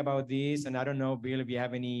to make about this, and I don't know, Bill, if you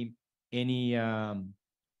have any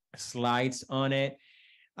slides on it.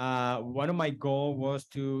 One of my goals was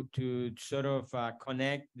to sort of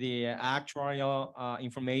connect the actuarial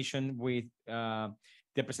information with the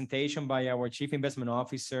presentation by our chief investment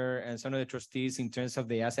officer and some of the trustees in terms of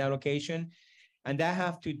the asset allocation. And that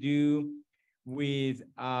have to do with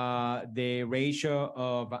the ratio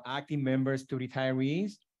of active members to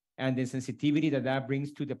retirees and the sensitivity that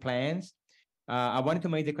brings to the plans. I wanted to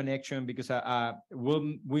make the connection because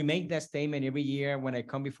we make that statement every year when I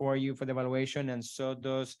come before you for the evaluation, and so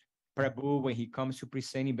does Prabhu when he comes to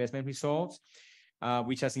present investment results,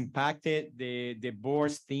 which has impacted the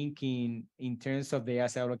board's thinking in terms of the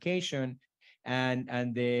asset allocation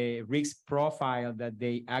and the risk profile that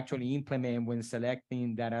they actually implement when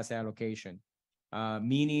selecting that asset allocation.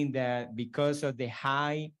 Meaning that because of the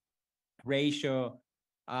high ratio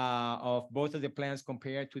of both of the plans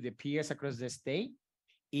compared to the peers across the state,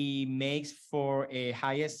 it makes for a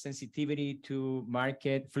highest sensitivity to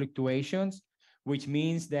market fluctuations, which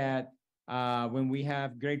means that when we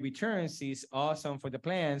have great returns, it's awesome for the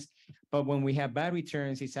plans, but when we have bad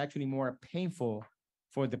returns, it's actually more painful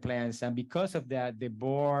for the plans. And because of that, the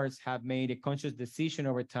boards have made a conscious decision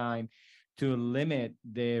over time to limit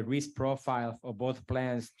the risk profile of both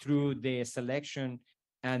plans through the selection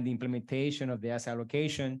and the implementation of the asset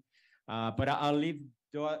allocation. But I'll leave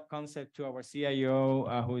that concept to our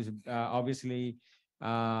CIO, who is obviously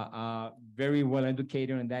very well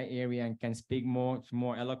educated in that area and can speak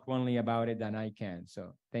more eloquently about it than I can.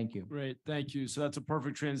 So thank you. Great, thank you. So that's a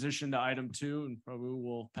perfect transition to item 2, and Prabhu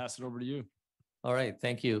will pass it over to you. All right,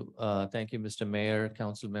 thank you. Thank you, Mr. Mayor,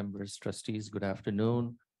 council members, trustees. Good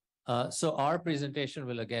afternoon. So our presentation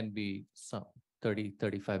will again be some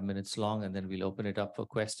 35 minutes long, and then we'll open it up for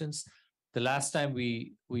questions. The last time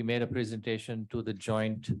we made a presentation to the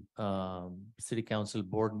joint city council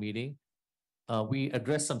board meeting, we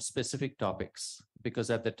addressed some specific topics because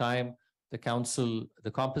at the time, the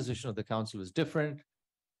composition of the council was different.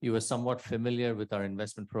 You were somewhat familiar with our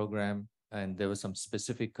investment program, and there were some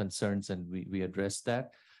specific concerns, and we addressed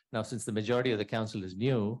that. Now, since the majority of the council is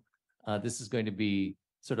new, this is going to be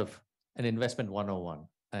sort of an investment 101.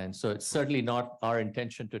 And so it's certainly not our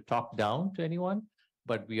intention to talk down to anyone,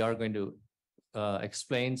 but we are going to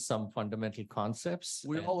explain some fundamental concepts.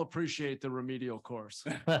 We all appreciate the remedial course.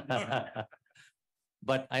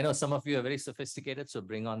 But I know some of you are very sophisticated, so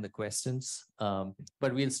bring on the questions.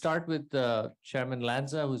 But we'll start with Chairman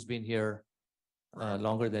Lanza, who's been here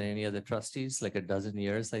longer than any other trustees, like a dozen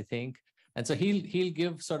years, I think. And so he'll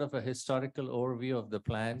give sort of a historical overview of the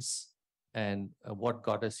plans and what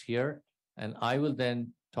got us here. And I will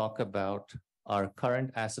then talk about our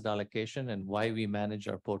current asset allocation and why we manage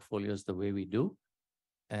our portfolios the way we do.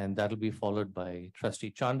 And that'll be followed by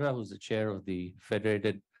Trustee Chandra, who's the chair of the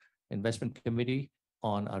Federated Investment Committee,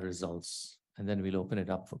 on our results. And then we'll open it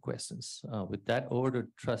up for questions. With that, over to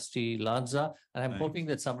Trustee Lanza. And I'm hoping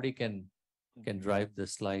that somebody can drive the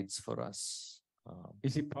slides for us.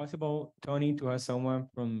 Is it possible, Tony, to have someone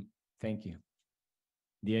from, thank you.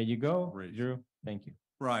 There you go, Great. Drew, thank you.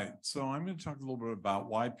 Right, so I'm going to talk a little bit about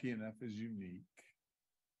why PNF is unique.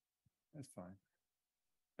 That's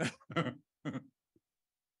fine. We're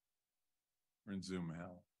in Zoom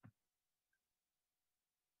hell.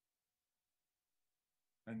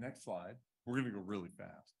 And next slide, we're going to go really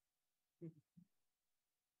fast.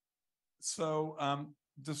 So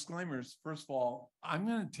disclaimers, first of all, I'm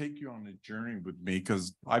going to take you on a journey with me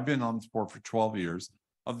because I've been on this board for 12 years.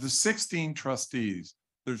 Of the 16 trustees,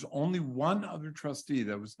 there's only one other trustee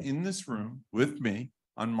that was in this room with me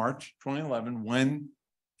on March 2011 when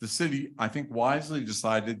the city, I think, wisely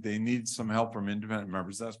decided they need some help from independent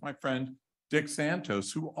members. That's my friend, Dick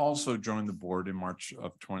Santos, who also joined the board in March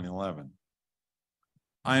of 2011.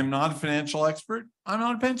 I am not a financial expert. I'm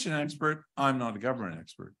not a pension expert. I'm not a government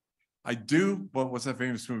expert. I do, what's that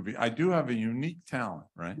famous movie? I do have a unique talent,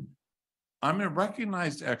 right? I'm a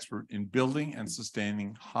recognized expert in building and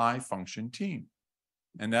sustaining high function teams.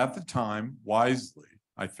 And at the time, wisely,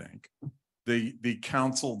 I think, the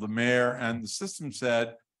council, the mayor, and the system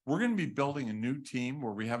said, we're going to be building a new team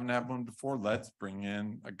where we haven't had one before. Let's bring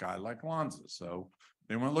in a guy like Lanza. So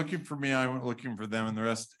they went looking for me, I went looking for them, and the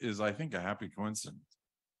rest is, I think, a happy coincidence.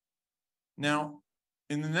 Now,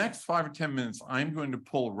 in the next 5 or 10 minutes, I'm going to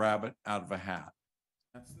pull a rabbit out of a hat.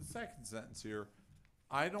 That's the second sentence here.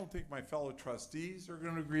 I don't think my fellow trustees are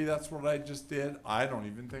going to agree that's what I just did. I don't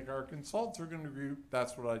even think our consultants are going to agree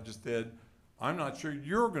that's what I just did. I'm not sure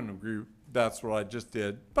you're going to agree that's what I just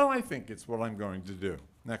did, but I think it's what I'm going to do.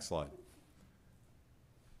 Next slide.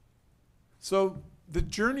 So the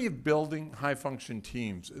journey of building high-function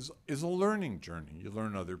teams is a learning journey. You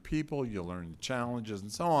learn other people, you learn the challenges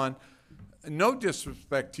and so on. No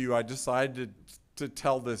disrespect to you, I decided to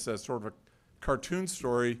tell this as sort of a cartoon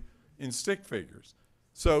story in stick figures.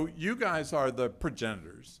 So you guys are the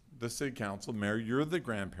progenitors, the city council, mayor, you're the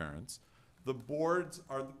grandparents, the boards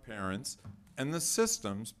are the parents, and the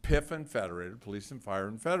systems, PIF and Federated, police and fire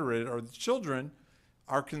and Federated, are the children.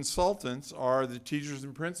 Our consultants are the teachers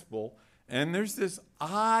and principal, and there's this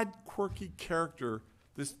odd, quirky character,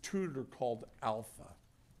 this tutor called Alpha.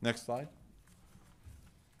 Next slide.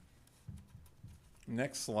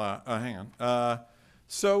 Next slide, hang on.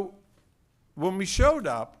 So when we showed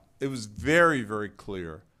up, it was very, very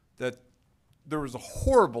clear that there was a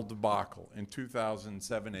horrible debacle in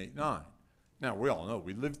 2007, 8, 9. Now, we all know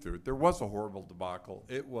we lived through it. There was a horrible debacle.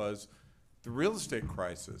 It was the real estate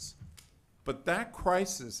crisis. But that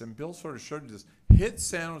crisis, and Bill sort of showed you this, hit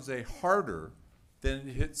San Jose harder than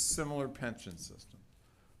it hit similar pension systems.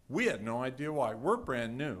 We had no idea why. We're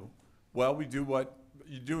brand new. Well, we do what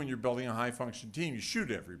you do when you're building a high-function team. You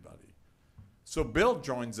shoot everybody. So Bill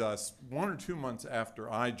joins us 1 or 2 months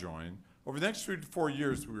after I joined. Over the next 3 to 4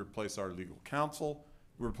 years, we replace our legal counsel,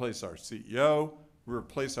 we replace our CEO, we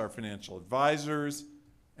replace our financial advisors,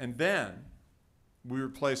 and then we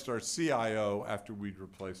replaced our CIO after we'd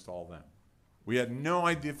replaced all them. We had no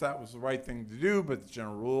idea if that was the right thing to do, but the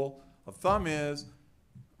general rule of thumb is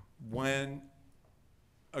when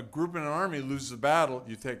a group in an army loses a battle,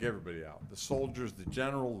 you take everybody out. The soldiers, the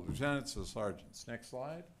general, the lieutenants, the sergeants. Next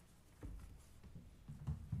slide.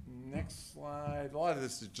 Next slide. A lot of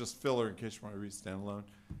this is just filler in case you want to read standalone.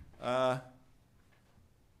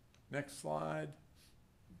 Next slide.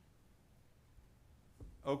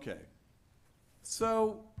 Okay.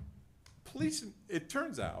 So police, it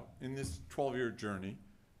turns out in this 12-year journey,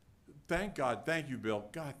 thank God, thank you, Bill.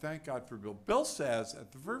 God, thank God for Bill. Bill says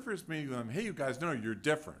at the very first meeting with them, hey, you guys know you're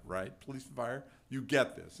different, right? Police and fire, you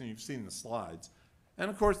get this, and you've seen the slides. And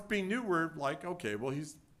of course, being new, we're like, okay, well,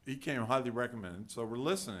 he came highly recommended, so we're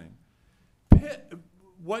listening.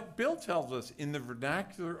 What Bill tells us in the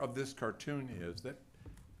vernacular of this cartoon is that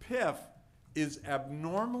PIF is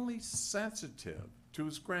abnormally sensitive to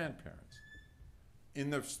his grandparents. In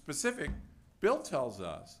the specific, Bill tells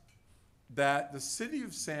us that the city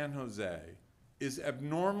of San Jose is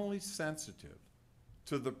abnormally sensitive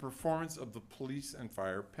to the performance of the police and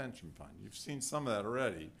fire pension fund. You've seen some of that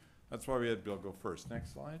already. That's why we had Bill go first.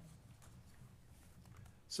 Next slide.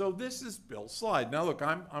 So this is Bill's slide. Now look,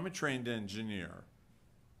 I'm a trained engineer,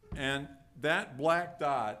 and that black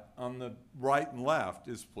dot on the right and left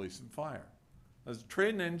is police and fire. As a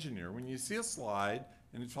trained engineer, when you see a slide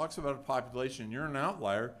and it talks about a population and you're an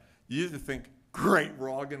outlier, you either think, great, we're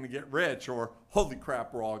all going to get rich, or holy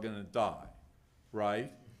crap, we're all going to die,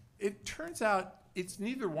 right? It turns out it's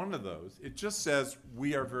neither one of those. It just says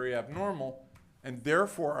we are very abnormal, and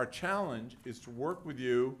therefore our challenge is to work with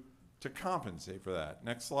you to compensate for that.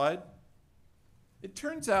 Next slide. It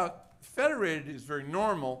turns out Federated is very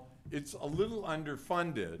normal. It's a little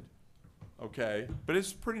underfunded, okay? But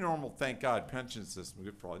it's pretty normal, thank God, pension system,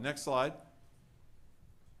 good for all. Next slide.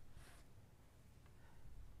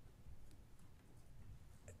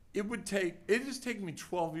 It has taken me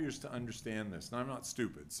 12 years to understand this, and I'm not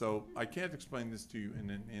stupid, so I can't explain this to you in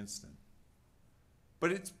an instant.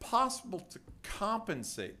 But it's possible to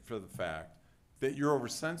compensate for the fact that you're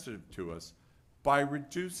oversensitive to us by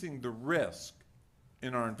reducing the risk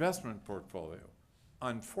in our investment portfolio.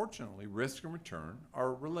 Unfortunately, risk and return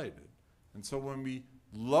are related. And so when we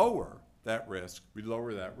lower that risk, we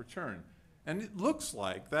lower that return. And it looks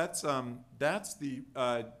like that's the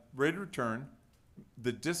rate of return,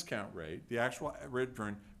 the discount rate, the actual rate of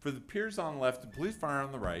return for the peers on the left and police fire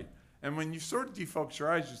on the right. And when you sort of defocus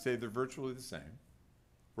your eyes, you say they're virtually the same,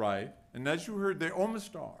 right? And as you heard, they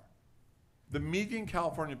almost are. The median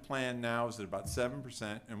California plan now is at about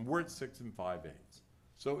 7%, and we're at 6 5/8.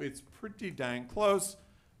 So it's pretty dang close.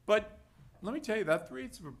 But let me tell you, that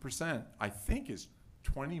 0.3%, I think, is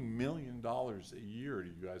 $20 million a year to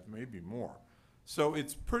you guys, maybe more. So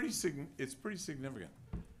it's pretty significant.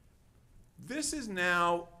 This is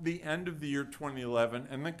now the end of the year 2011,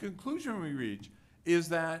 and the conclusion we reach is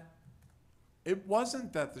that it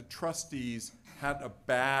wasn't that the trustees had a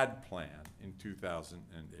bad plan in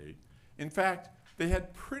 2008. In fact, they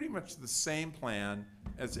had pretty much the same plan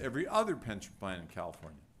as every other pension plan in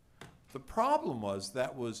California. The problem was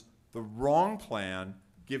that was the wrong plan,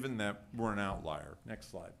 given that we're an outlier.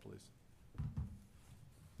 Next slide, please.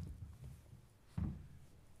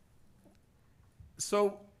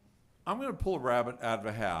 So I'm going to pull a rabbit out of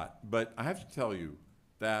a hat, but I have to tell you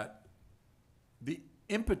that the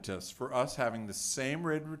impetus for us having the same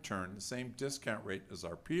rate of return, the same discount rate as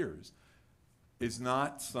our peers, is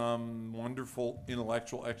not some wonderful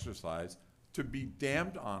intellectual exercise. To be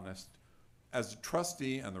damned honest, as a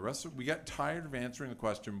trustee and the rest of we got tired of answering the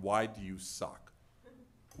question, why do you suck?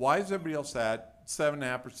 Why is everybody else at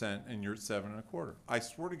 7.5% and you're at 7.25%? I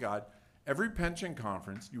swear to God, every pension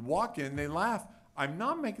conference, you walk in, they laugh. I'm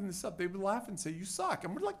not making this up. They would laugh and say, you suck.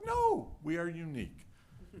 And we're like, no, we are unique.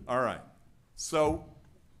 All right. So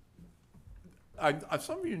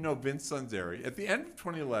some of you know Vince Sunzeri. At the end of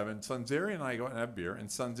 2011, Sunzeri and I go out and have beer, and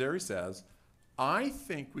Sunzeri says, I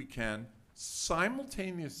think we can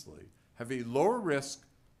simultaneously have a lower risk,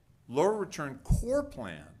 lower return core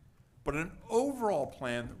plan, but an overall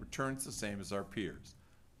plan that returns the same as our peers.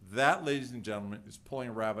 That, ladies and gentlemen, is pulling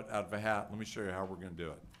a rabbit out of a hat. Let me show you how we're going to do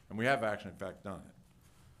it. And we have actually, in fact, done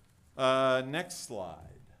it. Next slide.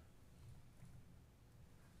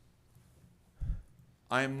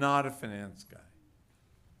 I am not a finance guy.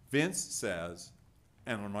 Vince says,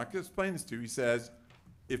 and I'm not going to explain this to you, he says,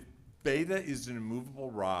 if beta is an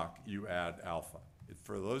immovable rock, you add alpha.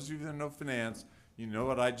 For those of you that know finance, you know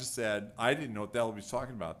what I just said. I didn't know what the hell he was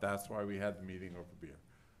talking about. That's why we had the meeting over beer.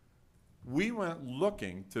 We went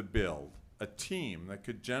looking to build a team that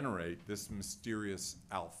could generate this mysterious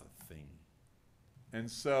alpha thing. And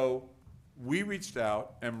so we reached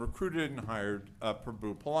out and recruited and hired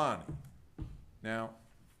Prabhu Palani. Now,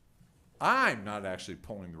 I'm not actually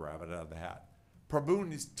pulling the rabbit out of the hat. Prabhu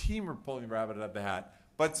and his team are pulling the rabbit out of the hat.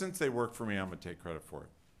 But since they work for me, I'm gonna take credit for it.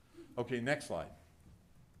 Okay, next slide.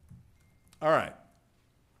 All right.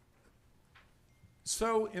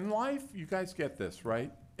 So in life, you guys get this,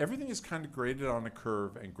 right? Everything is kind of graded on a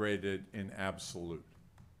curve and graded in absolute,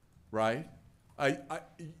 right?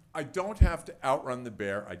 I don't have to outrun the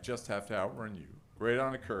bear. I just have to outrun you. Grade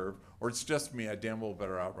on a curve, or it's just me. I damn well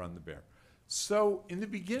better outrun the bear. So in the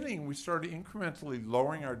beginning, we started incrementally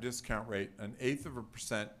lowering our discount rate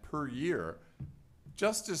 1/8% per year,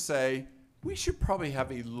 just to say we should probably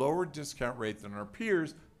have a lower discount rate than our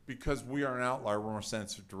peers because we are an outlier, we're more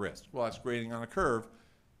sensitive to risk. Well, that's grading on a curve.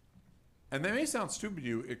 And that may sound stupid to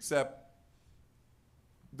you, except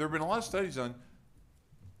there have been a lot of studies on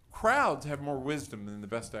crowds have more wisdom than the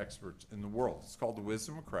best experts in the world. It's called the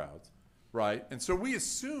wisdom of crowds, right? And so we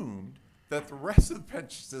assumed that the rest of the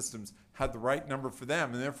pension systems had the right number for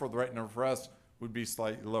them, and therefore the right number for us would be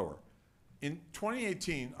slightly lower. In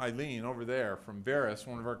 2018, Eileen over there from Veris,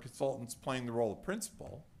 one of our consultants playing the role of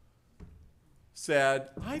principal, said,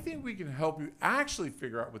 I think we can help you actually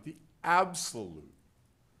figure out what the absolute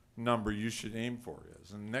number you should aim for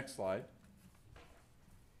is. And next slide.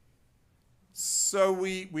 So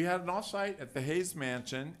we had an offsite at the Hayes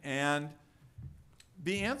Mansion, and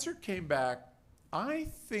the answer came back, I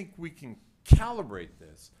think we can calibrate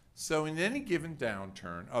this. So in any given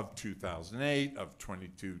downturn of 2008, of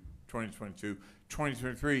 2022,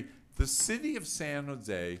 2023, the city of San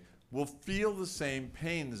Jose will feel the same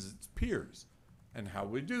pain as its peers. And how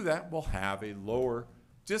we do that, we'll have a lower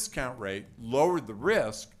discount rate, lower the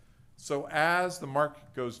risk. So as the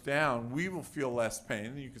market goes down, we will feel less pain.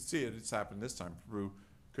 And you can see it, it's happened this time. Peru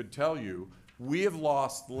could tell you, we have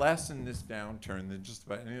lost less in this downturn than just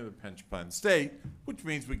about any other pension plan in the state, which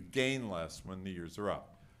means we gain less when the years are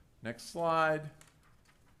up. Next slide.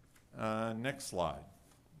 Next slide.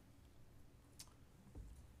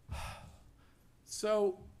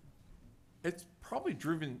 So it's probably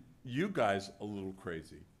driven you guys a little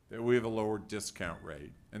crazy that we have a lower discount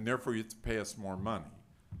rate, and therefore you have to pay us more money.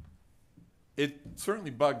 It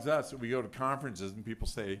certainly bugs us that we go to conferences and people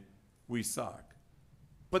say we suck.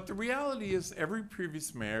 But the reality is every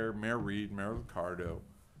previous mayor, Mayor Reed, Mayor Ricardo,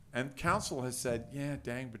 and council has said, yeah,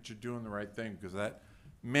 dang, but you're doing the right thing, because that,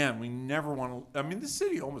 man, we never want to, I mean, the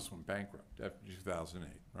city almost went bankrupt after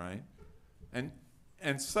 2008, right?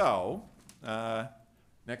 And so,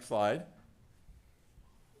 next slide.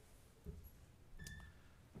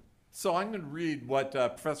 So I'm going to read what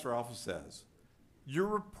Professor Alpha says. Your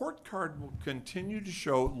report card will continue to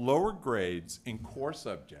show lower grades in core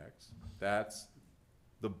subjects. That's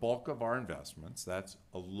the bulk of our investments. That's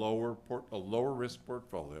a lower risk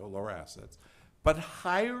portfolio, lower assets, but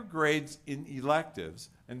higher grades in electives,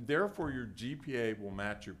 and therefore your GPA will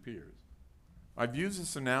match your peers. I've used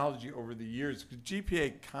this analogy over the years because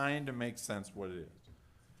GPA kind of makes sense what it is.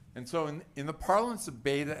 And so in the parlance of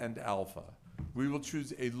beta and alpha, we will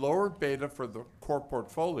choose a lower beta for the core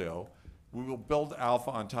portfolio. We will build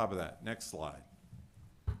alpha on top of that. Next slide.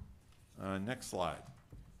 Next slide.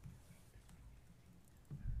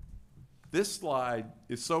 This slide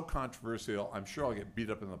is so controversial, I'm sure I'll get beat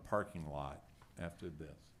up in the parking lot after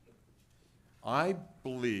this. I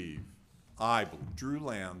believe, Drew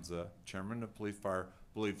Lanza, chairman of Police Fire,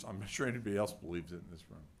 believes, I'm not sure anybody else believes it in this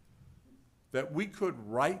room, that we could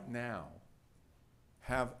right now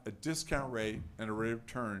have a discount rate and a rate of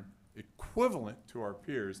return equivalent to our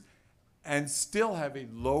peers and still have a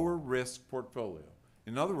lower risk portfolio.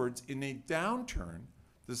 In other words, in a downturn,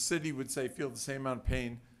 the city would say feel the same amount of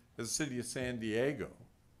pain as the city of San Diego,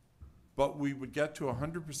 but we would get to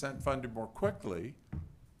 100% funded more quickly,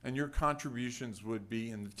 and your contributions would be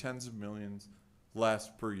in the tens of millions less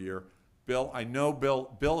per year. Bill, I know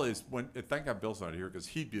Bill is, thank God Bill's not here because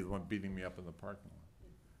he'd be the one beating me up in the parking lot.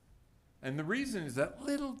 And the reason is that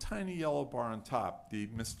little tiny yellow bar on top, the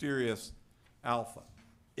mysterious alpha.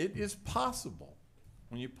 It is possible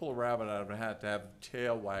when you pull a rabbit out of a hat to have the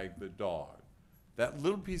tail wag the dog. That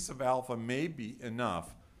little piece of alpha may be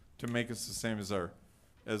enough to make us the same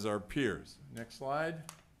as our peers. Next slide.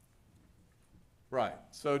 Right,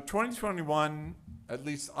 so 2021, at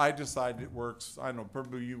least I decided it works. I don't know,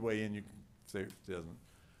 probably you weigh in, you can say it doesn't.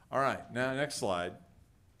 All right, now next slide.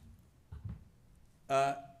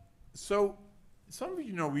 So some of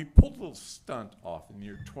you know we pulled a little stunt off in the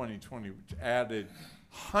year 2020, which added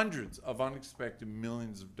hundreds of unexpected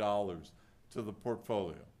millions of dollars to the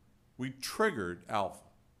portfolio. We triggered alpha.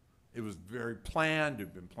 It was very planned, it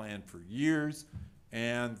had been planned for years,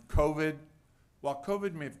 and COVID, while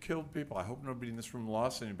COVID may have killed people, I hope nobody in this room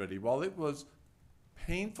lost anybody, while it was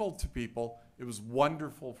painful to people, it was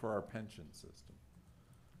wonderful for our pension system.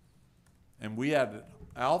 And we had,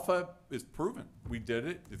 alpha is proven. We did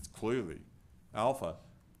it. It's clearly alpha.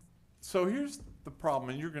 So here's the problem,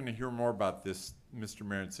 and you're going to hear more about this, Mr.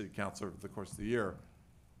 Mayor and City Council, over the course of the year.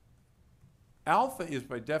 Alpha is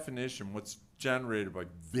by definition what's generated by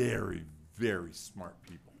very, very smart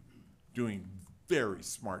people doing very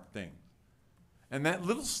smart things. And that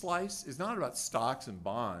little slice is not about stocks and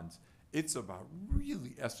bonds. It's about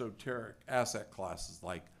really esoteric asset classes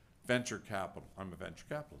like venture capital. I'm a venture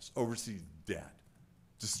capitalist. Overseas debt,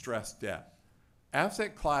 distressed debt.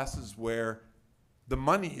 Asset classes where the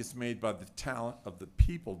money is made by the talent of the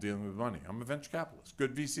people dealing with money. I'm a venture capitalist.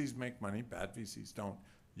 Good VCs make money, bad VCs don't.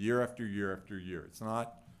 Year after year after year. It's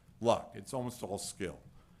not luck. It's almost all skill.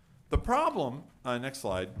 The problem, next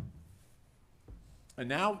slide, and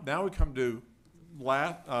now we come to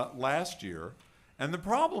last year, and the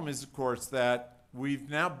problem is, of course, that we've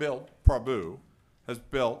now built, Prabhu has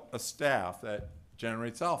built a staff that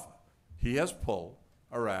generates alpha. He has pulled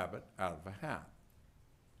a rabbit out of a hat.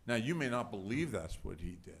 Now, you may not believe that's what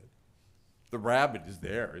he did. The rabbit is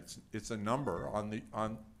there. It's a number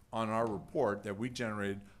on our report that we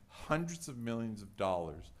generated hundreds of millions of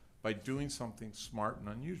dollars by doing something smart and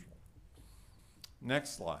unusual.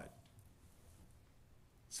 Next slide.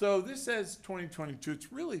 So this says 2022,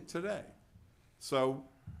 it's really today. So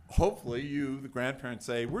hopefully you, the grandparents,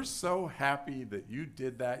 say, we're so happy that you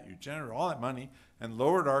did that, you generated all that money and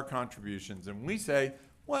lowered our contributions. And we say,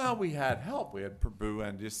 well, we had help. We had Prabhu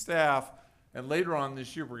and his staff. And later on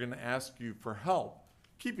this year, we're going to ask you for help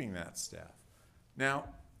keeping that staff. Now,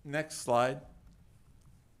 next slide.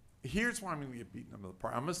 Here's why I'm going to get beaten up in the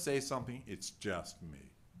park. I'm going to say something, it's just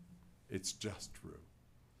me. It's just true.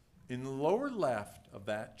 In the lower left of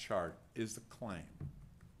that chart is the claim.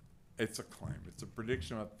 It's a claim. It's a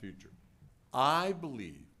prediction about the future. I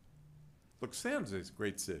believe, look, San Jose is a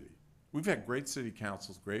great city. We've had great city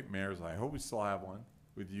councils, great mayors. I hope we still have one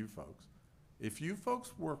with you folks. If you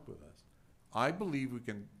folks work with us, I believe we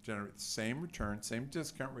can generate the same return, same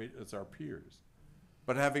discount rate as our peers,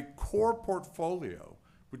 but have a core portfolio,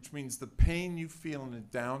 which means the pain you feel in a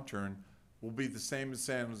downturn will be the same as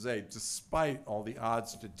San Jose, despite all the odd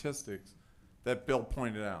statistics that Bill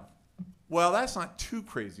pointed out. Well, that's not too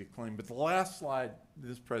crazy a claim, but the last slide of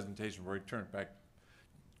this presentation, where I turn it back,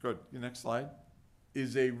 good, the next slide,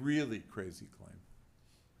 is a really crazy claim.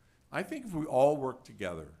 I think if we all work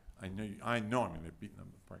together, I know I'm going to get beaten up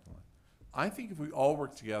in the parking lot. I think if we all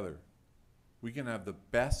work together, we can have the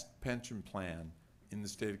best pension plan in the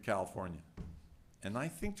state of California. And I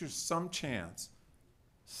think there's some chance,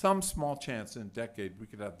 some small chance in a decade, we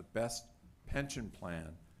could have the best pension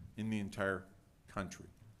plan in the entire country.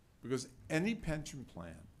 Because any pension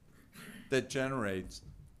plan that generates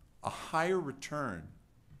a higher return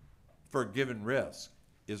for a given risk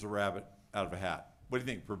is a rabbit out of a hat. What do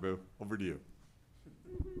you think, Prabhu? Over to you.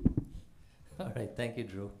 All right, thank you,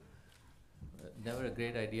 Drew. Never a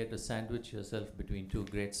great idea to sandwich yourself between two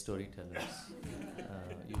great storytellers.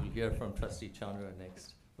 You will hear from Trustee Chandra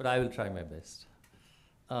next, but I will try my best.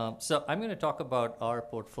 So I'm going to talk about our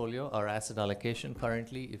portfolio, our asset allocation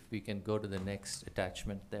currently, if we can go to the next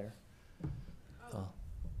attachment there. I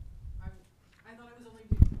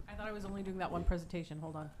thought I was only doing that one presentation.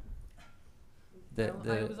 Hold on. There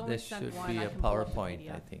was only sent should one. be I a can pull up the PowerPoint,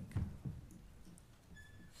 I PDF. think.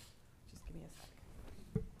 Just give me a sec.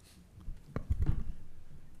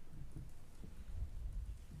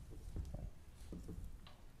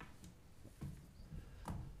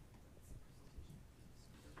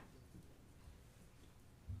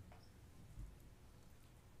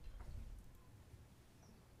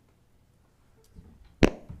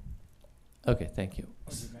 Okay, thank you.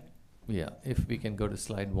 Yeah, if we can go to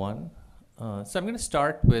slide 1. So I'm going to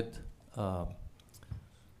start with a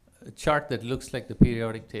chart that looks like the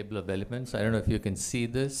periodic table of elements. I don't know if you can see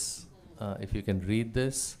this, if you can read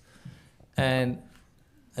this. And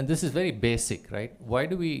this is very basic, right? Why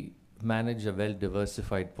do we manage a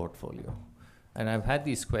well-diversified portfolio? And I've had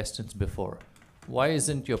these questions before. Why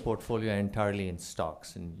isn't your portfolio entirely in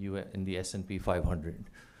stocks in the S&P 500?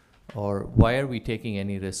 Or why are we taking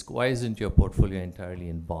any risk? Why isn't your portfolio entirely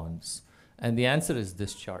in bonds? And the answer is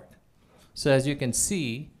this chart. So as you can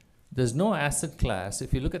see, there's no asset class.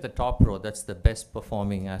 If you look at the top row, that's the best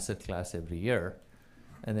performing asset class every year.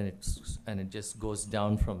 And then it just goes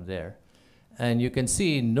down from there. And you can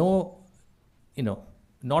see not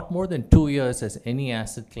more than 2 years has any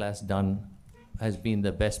asset class has been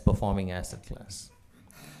the best performing asset class.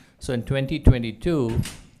 So in 2022,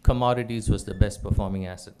 commodities was the best performing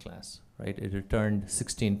asset class, right? It returned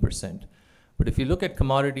 16%. But if you look at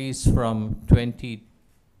commodities from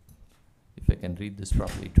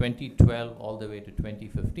 2012 all the way to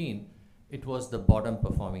 2015, it was the bottom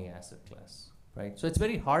performing asset class, right? So it's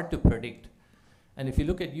very hard to predict. And if you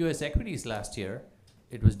look at US equities last year,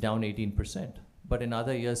 it was down 18%. But in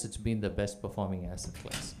other years, it's been the best performing asset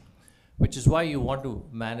class, which is why you want to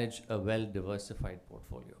manage a well-diversified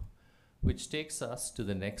portfolio, which takes us to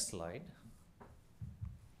the next slide.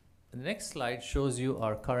 The next slide shows you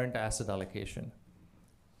our current asset allocation.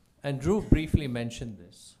 And Drew briefly mentioned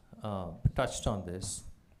this, touched on this.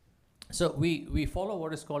 So we follow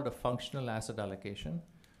what is called a functional asset allocation.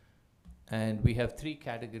 And we have three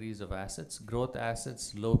categories of assets: growth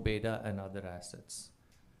assets, low beta, and other assets.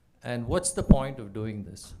 And what's the point of doing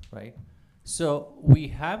this, right? So we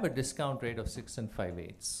have a discount rate of 6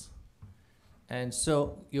 5/8. And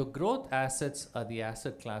so your growth assets are the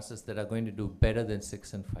asset classes that are going to do better than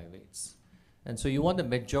 6 5/8. And so you want the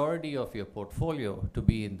majority of your portfolio to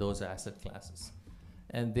be in those asset classes.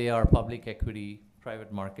 And they are public equity,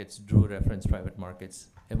 private markets, Drew reference private markets,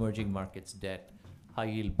 emerging markets, debt, high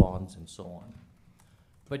yield bonds, and so on.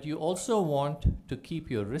 But you also want to keep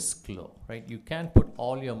your risk low, right? You can't put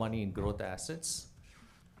all your money in growth assets.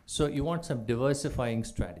 So you want some diversifying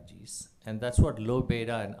strategies. And that's what low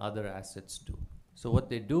beta and other assets do. So what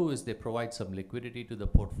they do is they provide some liquidity to the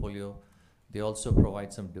portfolio. They also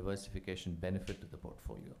provide some diversification benefit to the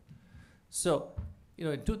portfolio. So, you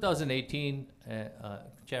know, in 2018,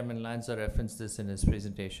 Chairman Lanza referenced this in his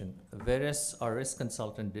presentation. Whereas our risk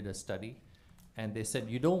consultant did a study, and they said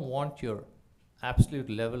you don't want your absolute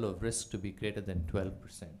level of risk to be greater than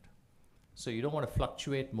 12%. So you don't want to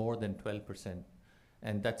fluctuate more than 12%.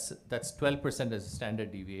 And that's 12% as a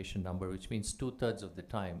standard deviation number, which means 2/3 of the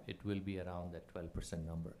time it will be around that 12%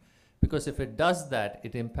 number. Because if it does that,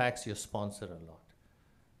 it impacts your sponsor a lot.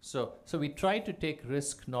 So we try to take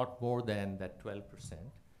risk not more than that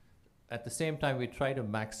 12%. At the same time, we try to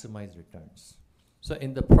maximize returns. So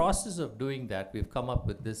in the process of doing that, we've come up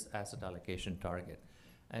with this asset allocation target.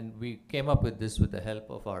 And we came up with this with the help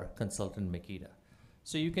of our consultant, Makita.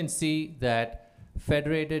 So you can see that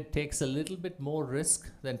Federated takes a little bit more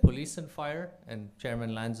risk than police and fire, and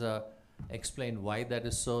Chairman Lanza explained why that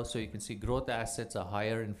is so. So you can see growth assets are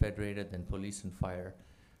higher in Federated than police and fire,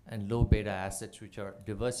 and low beta assets, which are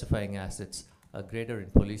diversifying assets, are greater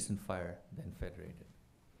in police and fire than Federated.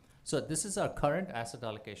 So this is our current asset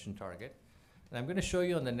allocation target. And I'm going to show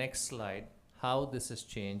you on the next slide how this has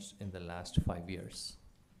changed in the last 5 years.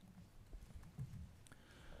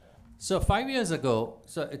 So 5 years ago,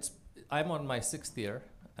 I'm on my 6th year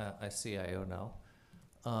as CIO now.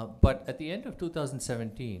 But at the end of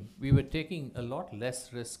 2017, we were taking a lot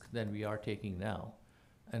less risk than we are taking now.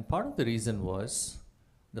 And part of the reason was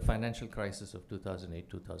the financial crisis of 2008,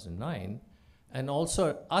 2009, and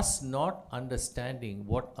also us not understanding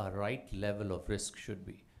what our right level of risk should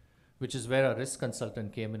be, which is where our risk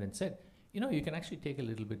consultant came in and said, you know, you can actually take a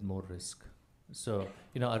little bit more risk. So,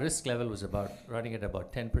 you know, our risk level was running at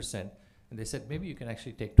about 10%. And they said, maybe you can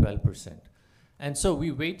actually take 12%. And so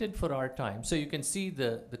we waited for our time. So you can see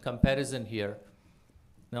the comparison here.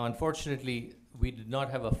 Now, unfortunately, we did not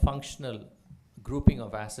have a functional grouping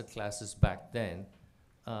of asset classes back then.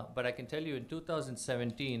 But I can tell you in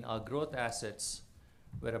 2017, our growth assets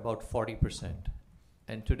were about 40%.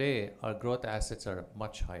 And today, our growth assets are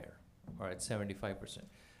much higher, or at 75%.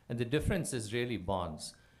 And the difference is really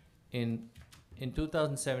bonds. In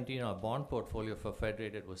 2017, our bond portfolio for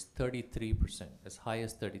Federated was 33%, as high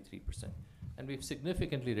as 33%. And we've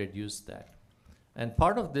significantly reduced that. And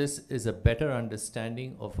part of this is a better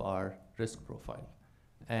understanding of our risk profile.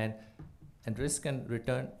 And risk and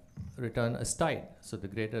return is tied. So the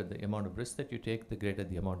greater the amount of risk that you take, the greater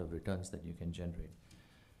the amount of returns that you can generate.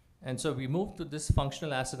 And so we moved to this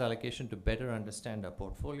functional asset allocation to better understand our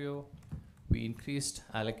portfolio. We increased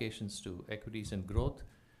allocations to equities and growth.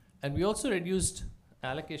 And we also reduced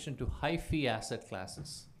allocation to high fee asset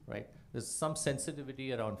classes, right? There's some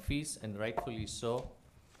sensitivity around fees, and rightfully so.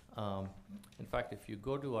 In fact, if you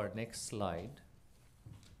go to our next slide,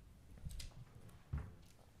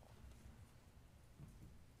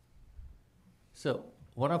 so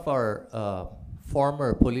one of our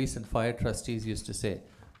former police and fire trustees used to say,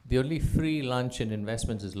 the only free lunch in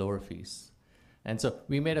investments is lower fees. And so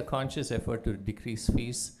we made a conscious effort to decrease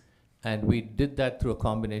fees. And we did that through a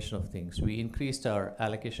combination of things. We increased our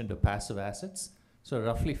allocation to passive assets. So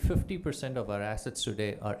roughly 50% of our assets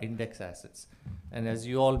today are index assets. And as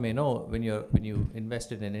you all may know, when you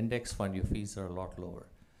invest in an index fund, your fees are a lot lower.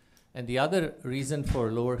 And the other reason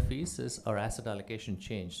for lower fees is our asset allocation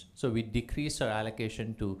changed. So we decreased our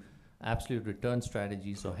allocation to absolute return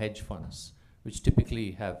strategies or hedge funds, which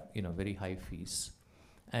typically have, you know, very high fees.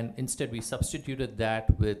 And instead, we substituted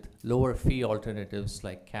that with lower fee alternatives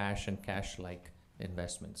like cash and cash-like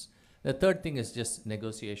investments. The third thing is just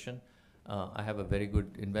negotiation. I have a very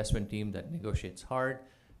good investment team that negotiates hard.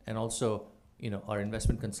 And also, our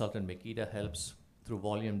investment consultant, Makita, helps through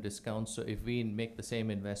volume discounts. So if we make the same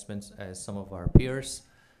investments as some of our peers,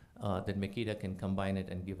 then Makita can combine it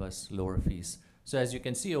and give us lower fees. So as you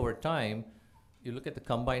can see over time, you look at the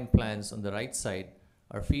combined plans on the right side,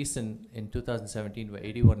 our fees in 2017 were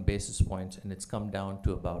 81 basis points, and it's come down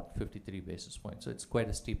to about 53 basis points. So it's quite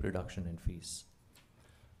a steep reduction in fees.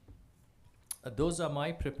 Those are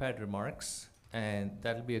my prepared remarks, and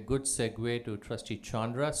that'll be a good segue to Trustee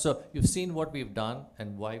Chandra. So you've seen what we've done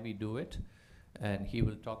and why we do it, and he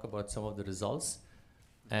will talk about some of the results.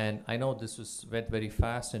 And I know this went very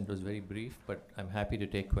fast and it was very brief, but I'm happy to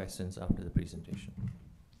take questions after the presentation.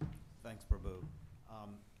 Thanks, Prabhu.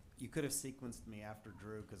 You could have sequenced me after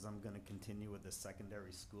Drew because I'm going to continue with the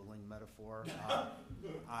secondary schooling metaphor.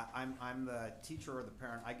 I'm the teacher or the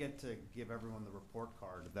parent. I get to give everyone the report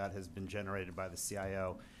card that has been generated by the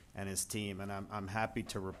CIO and his team, and I'm happy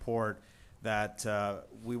to report that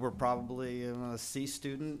we were probably a C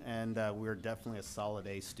student, and we're definitely a solid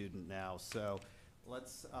A student now. So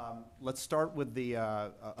let's start with the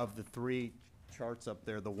of the three charts up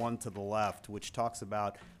there, the one to the left, which talks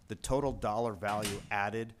about the total dollar value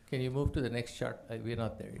added. Can you move to the next chart? We're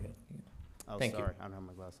not there yet. Oh, Thank sorry, I don't have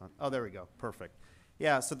my glass on. Oh, there we go, perfect.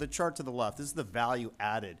 Yeah, so the chart to the left, this is the value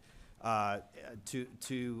added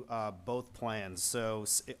to both plans. So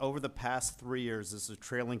over the past 3 years, this is a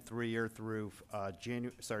trailing 3-year through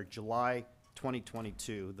July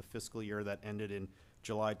 2022, the fiscal year that ended in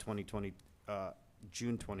June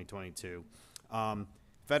 2022.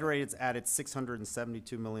 Federated's added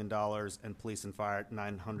 $672 million, and police and fire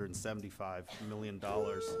 $975 million.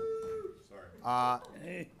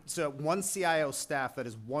 So one CIO staff, that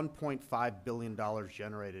is $1.5 billion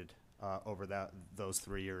generated over those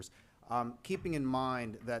 3 years. Keeping in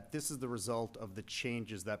mind that this is the result of the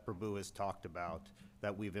changes that Prabhu has talked about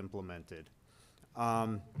that we've implemented.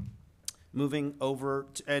 Moving over,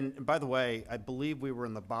 and by the way, I believe we were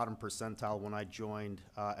in the bottom percentile when I joined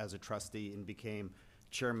as a trustee and became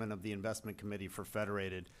chairman of the investment committee for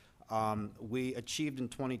Federated. We achieved in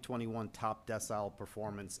 2021 top decile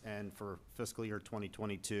performance, and for fiscal year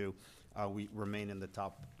 2022, we remain in the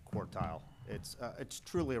top quartile. It's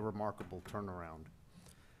truly a remarkable turnaround.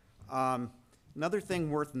 Another thing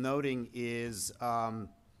worth noting is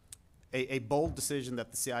a bold decision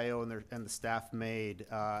that the CIO and the staff made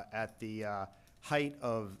at the height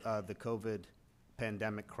of the COVID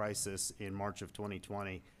pandemic crisis in March of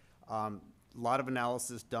 2020. A lot of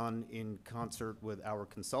analysis done in concert with our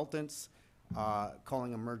consultants,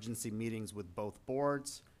 calling emergency meetings with both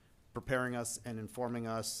boards, preparing us and informing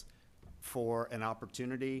us for an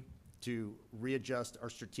opportunity to readjust our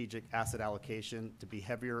strategic asset allocation to be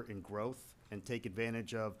heavier in growth and take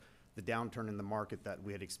advantage of the downturn in the market that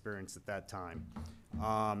we had experienced at that time.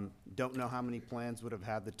 Don't know how many plans would have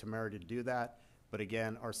had the temerity to do that, but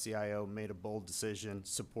again, our CIO made a bold decision,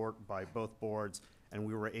 support by both boards, and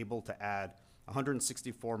we were able to add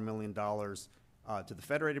 $164 million to the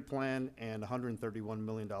Federated plan and $131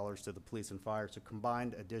 million to the police and fire, so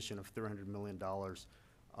combined addition of $300 million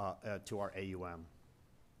to our AUM.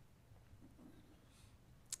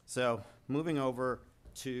 So moving over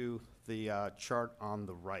to the chart on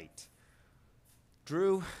the right.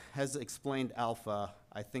 Drew has explained alpha,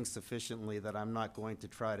 I think, sufficiently that I'm not going to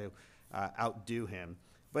try to outdo him.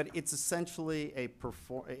 But it's essentially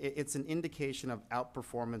it's an indication of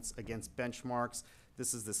outperformance against benchmarks.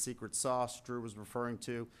 This is the secret sauce Drew was referring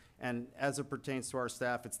to. And as it pertains to our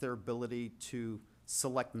staff, it's their ability to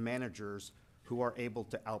select managers who are able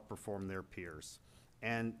to outperform their peers.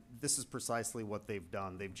 And this is precisely what they've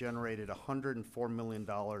done. They've generated $104 million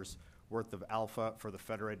worth of alpha for the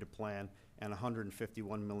Federated plan and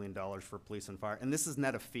 $151 million for police and fire. And this is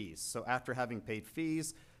net of fees. So after having paid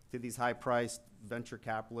fees to these high-priced venture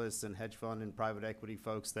capitalists and hedge fund and private equity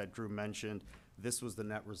folks that Drew mentioned, this was the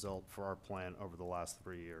net result for our plan over the last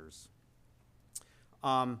 3 years.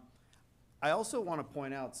 I also want to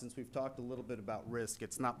point out, since we've talked a little bit about risk,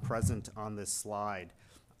 it's not present on this slide.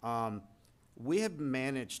 We have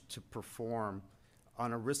managed to perform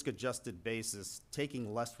on a risk-adjusted basis,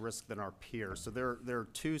 taking less risk than our peers. So there are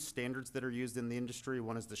two standards that are used in the industry.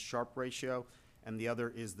 One is the Sharpe ratio, and the other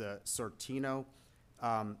is the Sortino.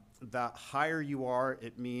 The higher you are,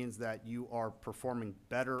 it means that you are performing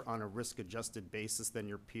better on a risk-adjusted basis than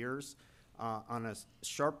your peers. On a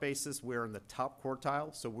Sharpe basis, we're in the top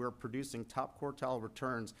quartile, so we're producing top quartile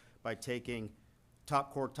returns by taking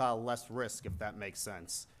top quartile less risk, if that makes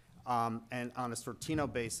sense. And on a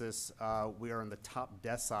Sortino basis, we are in the top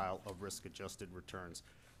decile of risk-adjusted returns.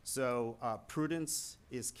 So prudence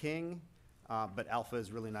is king, but alpha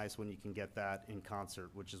is really nice when you can get that in concert,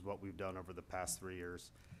 which is what we've done over the past 3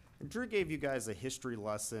 years. And Drew gave you guys a history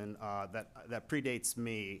lesson that predates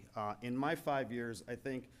me. In my 5 years, I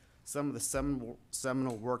think some of the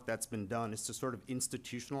seminal work that's been done is to sort of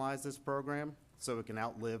institutionalize this program so it can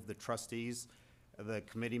outlive the trustees, the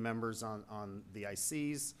committee members on the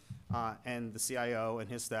ICs, and the CIO and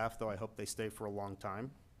his staff, though I hope they stay for a long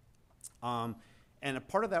time. And a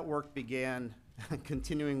part of that work began,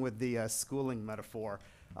 continuing with the schooling metaphor.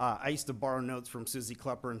 I used to borrow notes from Susie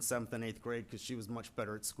Klepper in 7th and 8th grade because she was much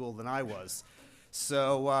better at school than I was.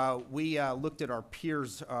 So we looked at our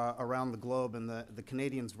peers around the globe, and the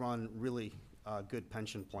Canadians run really good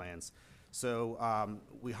pension plans. So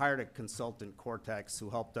we hired a consultant, Cortex, who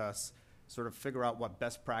helped us sort of figure out what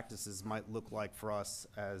best practices might look like for us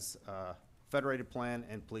as Federated Plan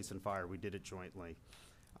and Police and Fire. We did it jointly.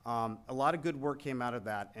 A lot of good work came out of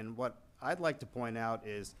that, and what I'd like to point out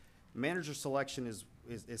is manager selection is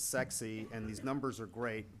sexy, and these numbers are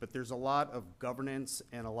great, but there's a lot of governance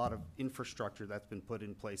and a lot of infrastructure that's been put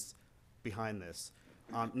in place behind this.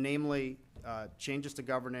 Namely, changes to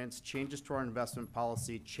governance, changes to our investment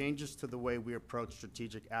policy, changes to the way we approach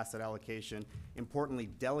strategic asset allocation, importantly,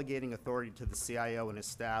 delegating authority to the CIO and his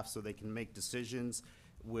staff so they can make decisions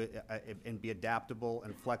and be adaptable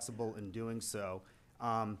and flexible in doing so.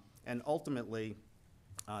 And ultimately,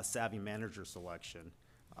 savvy manager selection.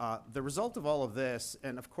 The result of all of this,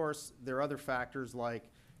 and of course, there are other factors like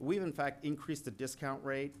we've in fact increased the discount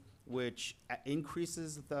rate, which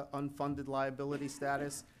increases the unfunded liability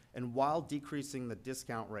status. And while decreasing the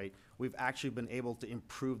discount rate, we've actually been able to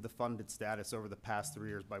improve the funded status over the past 3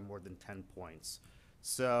 years by more than 10 points.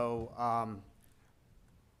 So,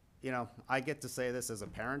 you know, I get to say this as a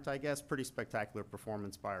parent, I guess, pretty spectacular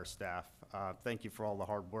performance by our staff. Thank you for all the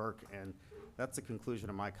hard work, and that's the conclusion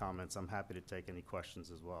of my comments. I'm happy to take any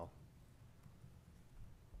questions as well.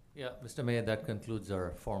 Yeah, Mr. Mayor, that concludes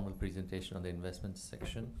our formal presentation on the investments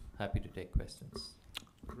section. Happy to take questions.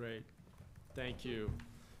 Great, thank you.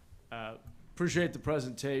 Appreciate the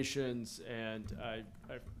presentations, and I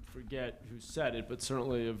forget who said it, but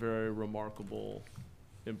certainly a very remarkable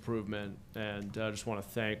improvement. And I just want to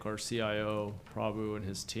thank our CIO, Prabhu, and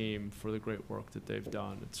his team for the great work that they've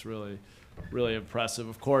done. It's really, really impressive.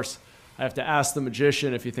 Of course, I have to ask the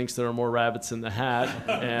magician if he thinks there are more rabbits in the hat.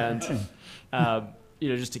 And, you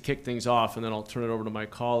know, just to kick things off, and then I'll turn it over to my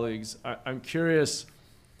colleagues. I'm curious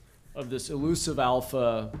of this elusive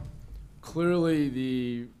alpha. Clearly,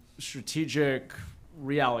 the strategic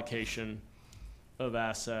reallocation of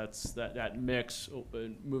assets, that mix,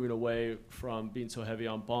 moving away from being so heavy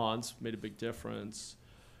on bonds, made a big difference.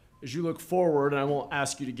 As you look forward, and I won't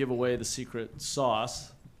ask you to give away the secret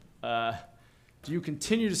sauce, do you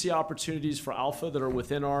continue to see opportunities for alpha that are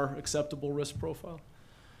within our acceptable risk profile?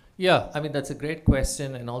 Yeah, I mean, that's a great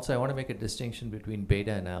question. And also, I want to make a distinction between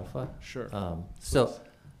beta and alpha. Sure. So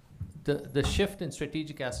the shift in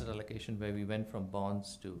strategic asset allocation, where we went from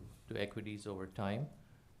bonds to equities over time,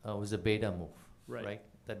 was a beta move. Right.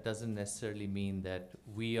 That doesn't necessarily mean that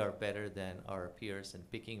we are better than our peers in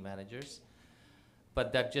picking managers,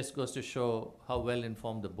 but that just goes to show how well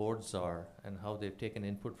informed the boards are and how they've taken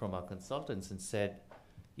input from our consultants and said,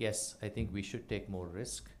 yes, I think we should take more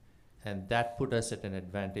risk. And that put us at an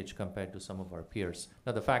advantage compared to some of our peers.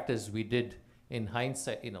 Now, the fact is we did, in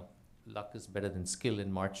hindsight, you know, luck is better than skill.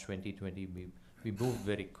 In March 2020, we moved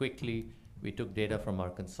very quickly. We took data from our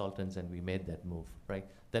consultants and we made that move, right?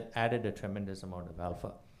 That added a tremendous amount of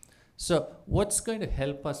alpha. So what's going to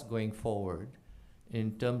help us going forward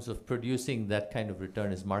in terms of producing that kind of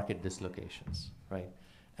return is market dislocations, right?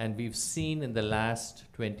 And we've seen in the last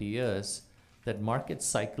 20 years that market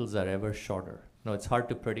cycles are ever shorter. Now, it's hard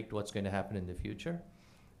to predict what's going to happen in the future,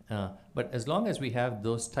 but as long as we have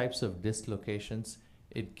those types of dislocations,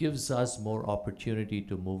 it gives us more opportunity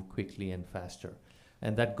to move quickly and faster.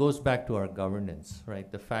 And that goes back to our governance,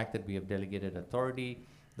 right? The fact that we have delegated authority,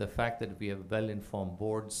 the fact that we have well-informed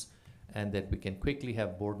boards, and that we can quickly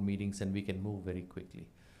have board meetings and we can move very quickly.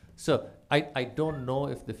 So I don't know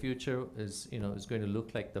if the future is going to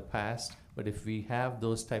look like the past, but if we have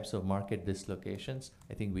those types of market dislocations,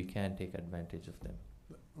 I think we can take advantage of them.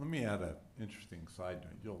 Let me add an interesting side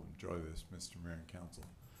note. You'll enjoy this, Mr. Mayor and Council.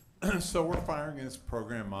 So we're firing this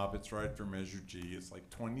program up. It's right after Measure G. It's like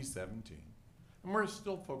 2017. And we're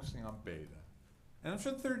still focusing on beta. And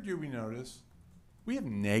for the third year, we notice we have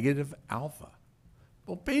negative alpha.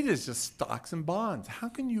 Well, beta is just stocks and bonds. How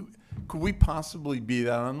could we possibly be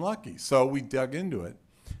that unlucky? So we dug into it.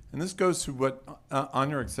 And this goes to what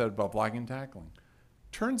Anurag said about blocking and tackling.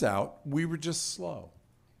 Turns out we were just slow.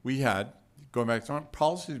 We had going back to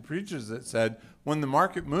policy preachers that said, when the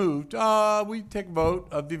market moved, we take a vote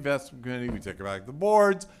of the investment committee, we take it back to the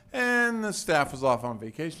boards, and the staff was off on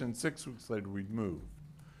vacation. 6 weeks later, we'd move.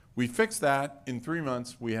 We fixed that. In 3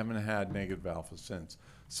 months, we haven't had negative alpha since.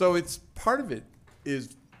 So it's part of it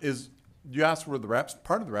is you asked where the reps,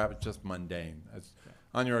 part of the rap is just mundane. As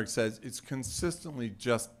Anurag says, it's consistently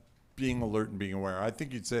just being alert and being aware. I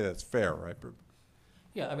think you'd say that's fair, right?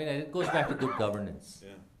 Yeah, I mean, it goes back to good governance.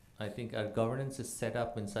 Yeah. I think our governance is set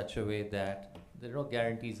up in such a way that there are no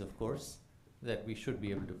guarantees, of course, that we should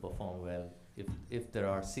be able to perform well if there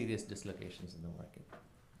are serious dislocations in the market.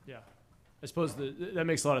 Yeah, I suppose that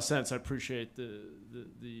makes a lot of sense. I appreciate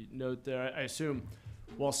the note there. I assume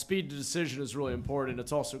while speed to decision is really important,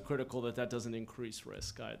 it's also critical that doesn't increase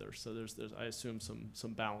risk either. So there's I assume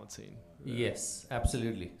some balancing. Yes,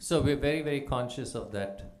 absolutely. So we're very, very conscious of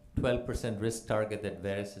that 12% risk target that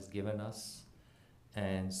Veris has given us.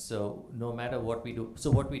 And so no matter what we do,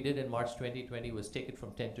 so what we did in March 2020 was take it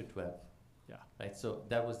from 10 to 12. Yeah. Right. So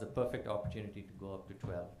that was the perfect opportunity to go up to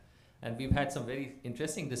 12. And we've had some very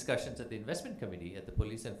interesting discussions at the investment committee, at the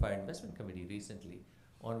Police and Fire Investment Committee recently,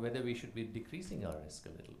 on whether we should be decreasing our risk a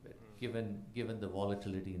little bit, given the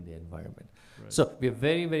volatility in the environment. Right. So we're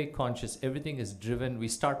very, very conscious. Everything is driven. We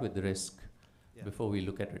start with the risk before we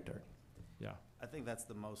look at return. Yeah. I think that's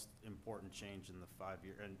the most important change in the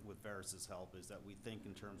 5-year, and with Veris's help, is that we think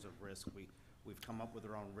in terms of risk. We've come up with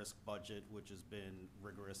our own risk budget, which has been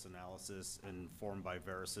rigorous analysis informed by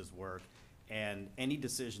Veris's work. And any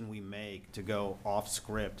decision we make to go off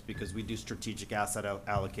script, because we do strategic asset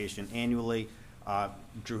allocation annually.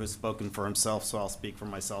 Drew has spoken for himself, so I'll speak for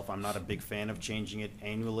myself. I'm not a big fan of changing it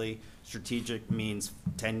annually. Strategic means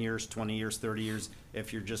 10 years, 20 years, 30 years.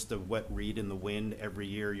 If you're just a wet reed in the wind every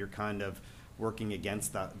year, you're kind of working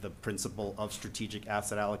against the principle of strategic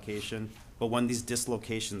asset allocation. But when these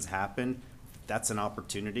dislocations happen, that's an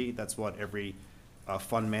opportunity. That's what every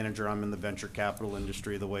fund manager, I'm in the venture capital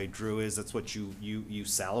industry the way Drew is, that's what you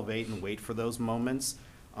salivate and wait for those moments.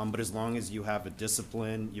 But as long as you have a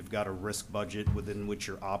discipline, you've got a risk budget within which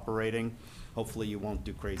you're operating, hopefully you won't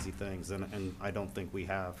do crazy things, and I don't think we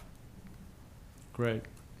have. Great.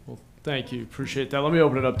 Well, thank you. Appreciate that. Let me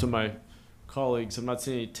open it up to my colleagues. I'm not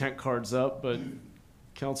seeing any tent cards up, but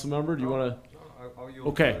council member, do you want to?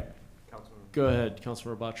 Okay. Go ahead,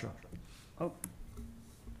 Councilmember Batra. Oh.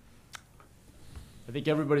 I think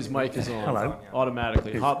everybody's mic is on. Hello.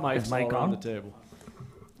 Automatically. Hot mics is all mic around on? the table.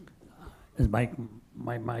 Is my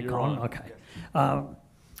mic You're on? on. Okay.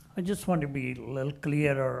 I just want to be a little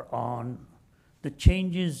clearer on the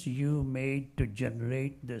changes you made to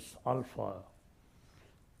generate this alpha.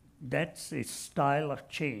 That's a style of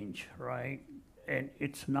change, right? And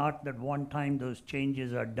it's not that one time those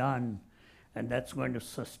changes are done and that's going to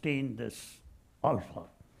sustain this alpha.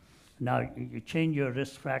 Now, you change your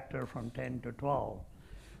risk factor from 10 to 12.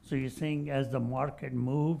 So you're saying as the market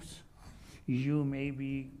moves, you may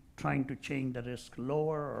be trying to change the risk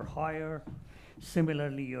lower or higher.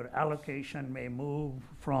 Similarly, your allocation may move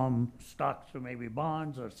from stocks to maybe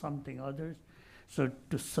bonds or something others. So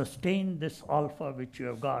to sustain this alpha which you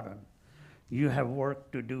have gotten, you have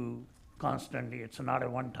work to do constantly. It's not a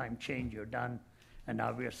one-time change, you're done, and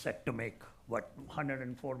now we are set to make, what,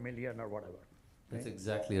 104 million or whatever. That's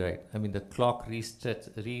exactly right. I mean, the clock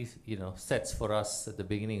sets for us at the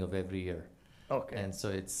beginning of every year. Okay. And so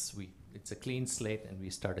it's a clean slate and we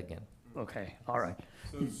start again. Okay, all right.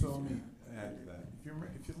 So let me add to that.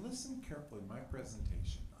 If you listen carefully to my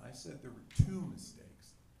presentation, I said there were 2 mistakes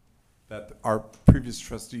that our previous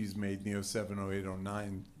trustees made in the 07, 08,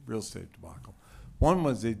 09 real estate debacle. One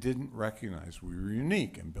was they didn't recognize we were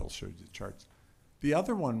unique, and Bill showed you the charts. The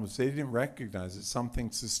other one was they didn't recognize that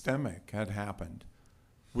something systemic had happened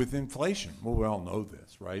with inflation. Well, we all know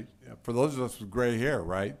this, right? For those of us with gray hair,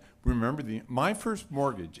 right? Remember my first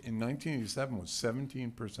mortgage in 1987 was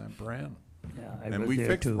 17% per annum. Yeah, And we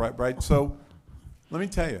fixed it, right? So let me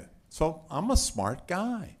tell you, so I'm a smart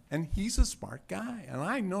guy, and he's a smart guy. And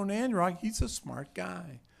I've known Andrew, he's a smart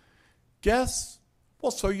guy.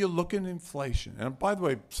 Well, so you look at inflation. And by the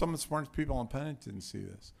way, some of the smartest people on Pennant didn't see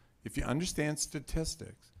this. If you understand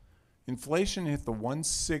statistics, inflation hit the 1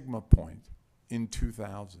 sigma point in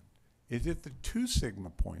 2000. It hit the 2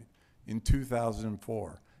 sigma point in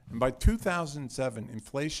 2004. And by 2007,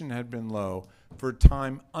 inflation had been low for a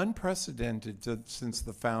time unprecedented since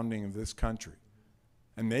the founding of this country.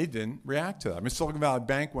 And they didn't react to that. I mean, Silicon Valley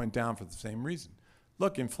Bank went down for the same reason.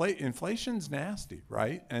 Look, inflation's nasty,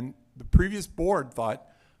 right? And the previous board thought,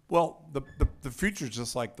 well, the future's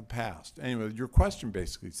just like the past. Anyway, your question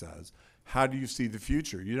basically says, how do you see the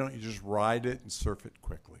future? You just ride it and surf it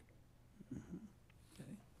quickly.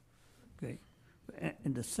 Okay.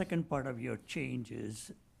 And the second part of your change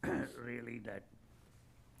is really that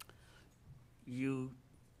you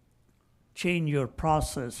change your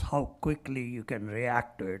process, how quickly you can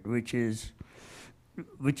react to it, which is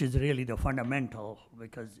really the fundamental,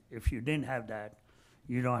 because if you didn't have that,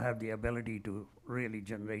 you don't have the ability to really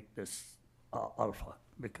generate this alpha,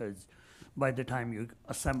 because by the time you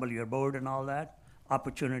assemble your board and all that,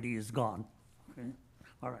 opportunity is gone. Okay?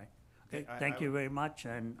 All right. Okay, thank you very much,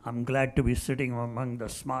 and I'm glad to be sitting among the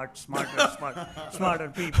smarter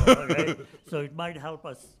people, okay? So it might help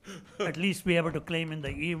us at least be able to claim in the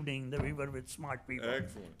evening that we were with smart people.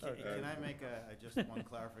 Excellent. Can I make just one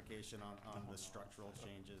clarification on the structural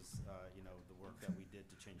changes, the work that we did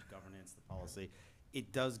to change governance, the policy?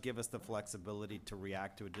 It does give us the flexibility to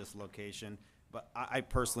react to a dislocation, but I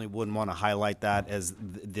personally wouldn't want to highlight that as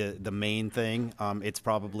the main thing. It's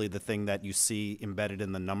probably the thing that you see embedded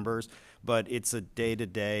in the numbers, but it's a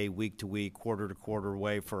day-to-day, week-to-week, quarter-to-quarter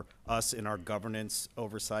way for us in our governance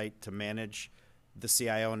oversight to manage the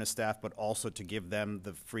CIO and his staff, but also to give them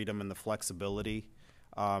the freedom and the flexibility.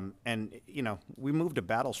 We moved a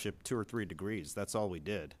battleship 2 or 3 degrees. That's all we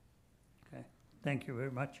did. Okay, thank you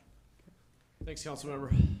very much. Thanks,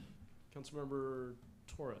 Councilmember. Councilmember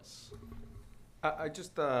Torres. I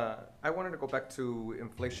just, I wanted to go back to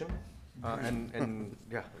inflation, and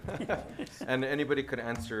yeah. And anybody could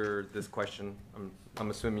answer this question. I'm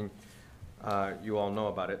assuming you all know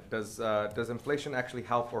about it. Does inflation actually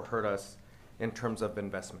help or hurt us in terms of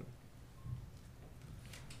investment?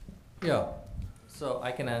 Yeah, so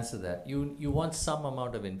I can answer that. You want some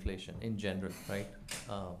amount of inflation in general, right?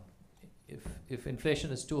 If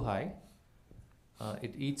inflation is too high,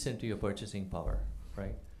 it eats into your purchasing power,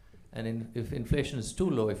 right? And if inflation is too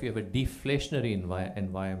low, if you have a deflationary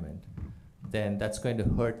environment, then that's going to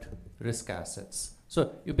hurt risk assets.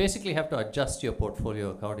 So you basically have to adjust your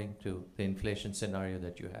portfolio according to the inflation scenario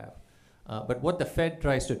that you have. But what the Fed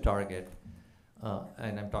tries to target,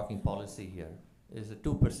 and I'm talking policy here, is a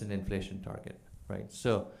 2% inflation target, right?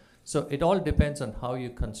 So it all depends on how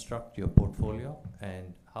you construct your portfolio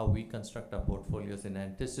and how we construct our portfolios in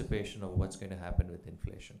anticipation of what's going to happen with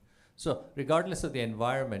inflation. So regardless of the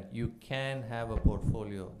environment, you can have a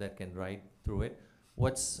portfolio that can ride through it.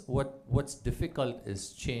 What's difficult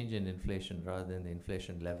is change in inflation rather than the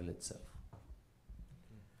inflation level itself.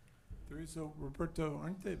 So Roberto,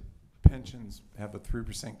 aren't the pensions have a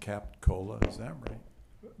 3% capped COLA? Is that right?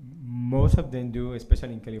 Most of them do,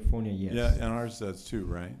 especially in California, yes. Yeah, and ours does too,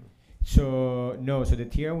 right? So no, so the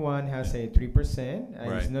tier 1 has a 3%,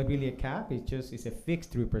 and it's Right. not really a cap. It's a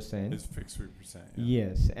fixed 3%. It's fixed 3%. Yeah.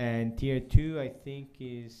 Yes, and tier 2 I think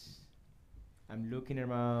is, I'm looking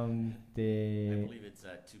around I the believe it's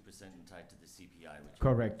 2% tied to the CPI. Which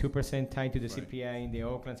correct 2% tied to the Right. CPI in the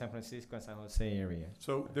Oakland, San Francisco, and San Jose area.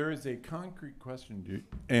 So there is a concrete question to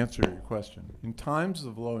answer your question. In times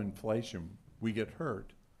of low inflation, we get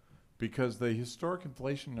hurt because the historic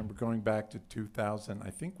inflation number going back to 2000, I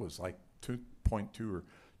think was like 2.2 or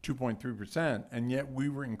 2.3%, and yet we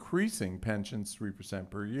were increasing pensions 3%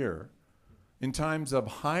 per year. In times of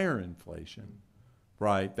higher inflation,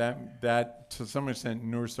 right, that to some extent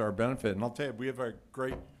inures to our benefit. And I'll tell you, we have our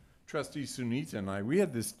great trustee Sunita and I, we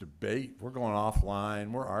had this debate. We're going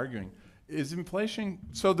offline, we're arguing. Is inflation,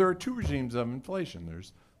 so there are 2 regimes of inflation.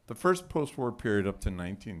 There's the first post-war period up to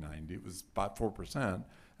 1990, it was about 4%.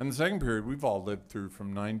 And the second period we've all lived through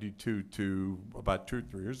from 92 to about 2 or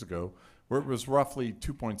 3 years ago, where it was roughly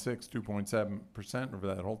 2.6, 2.7% over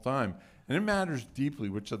that whole time. And it matters deeply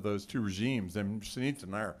which of those 2 regimes, and Sunita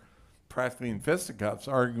and I are practically in fisticuffs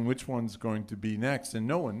arguing which one's going to be next, and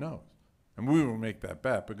no one knows. And we will make that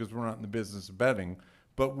bet because we're not in the business of betting,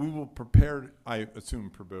 but we will prepare, I assume,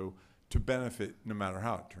 Prabhu, to benefit no matter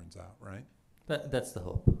how it turns out, right? That's the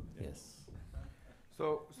hope, yes.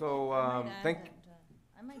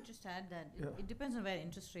 I might just add that it depends on where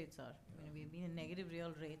interest rates are. We've been in negative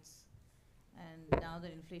real rates, and now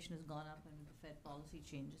that inflation has gone up and the Fed policy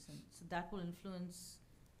changes, and so that will influence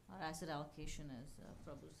our asset allocation, as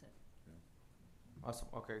Prabhu said. Awesome.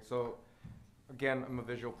 Okay, so again, I'm a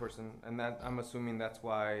visual person, and that I'm assuming that's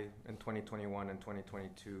why in 2021 and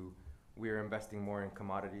 2022 we are investing more in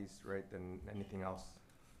commodities, right, than anything else,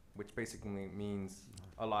 which basically means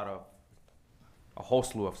a whole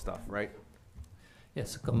slew of stuff, right?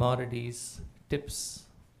 Yes, commodities, tips,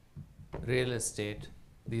 real estate,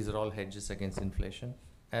 these are all hedges against inflation,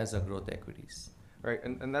 as are growth equities. Right,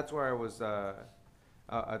 and that's where I was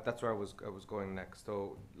going next.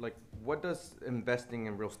 So, like, what does investing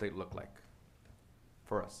in real estate look like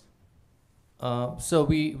for us? So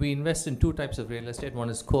we invest in two types of real estate. One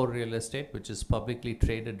is core real estate, which is publicly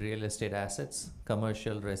traded real estate assets,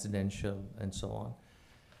 commercial, residential, and so on.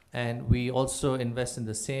 And we also invest in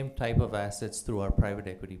the same type of assets through our private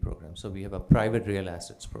equity program. So we have a private real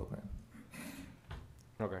assets program.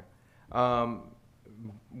 Okay.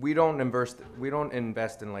 We don't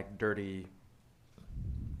invest in like dirty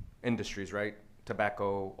industries, right?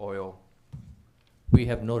 Tobacco, oil. We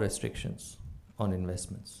have no restrictions on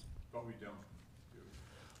investments. But we don't.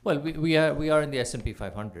 Well, we are in the S&P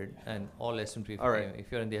 500, and all S&P. All right.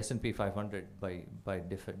 If you're in the S&P 500, by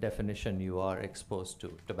definition, you are exposed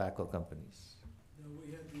to tobacco companies.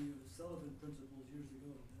 We had the Sullivan principles years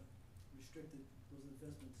ago that restricted those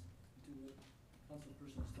investments to what council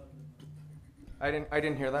person is talking about. I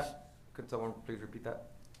didn't hear that. Could someone please repeat that?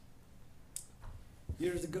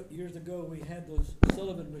 Years ago, we had those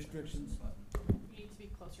Sullivan restrictions You need to be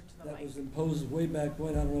closer to the that mic. was imposed way back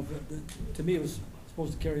when. I don't know if to me, it was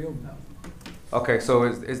supposed to carry over. Okay, so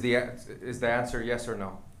is the answer yes or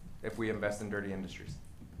no? If we invest in dirty industries?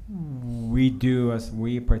 We do, as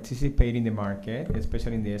we participate in the market,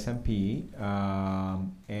 especially in the S&P,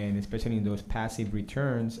 and especially in those passive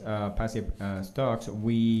returns, passive stocks,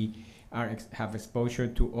 we have exposure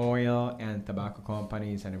to oil and tobacco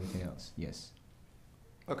companies and everything else. Yes.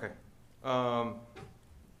 Okay.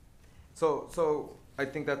 So I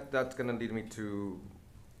think that's gonna lead me to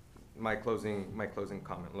my closing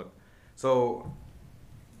comment. Look, so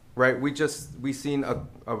right, we seen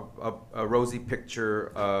a rosy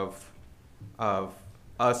picture of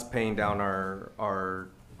us paying down our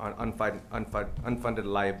unfunded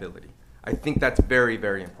liability. I think that's very,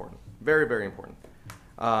 very important. Very, very important.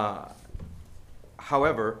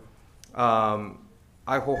 However, I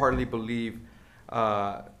wholeheartedly believe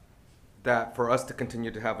that for us to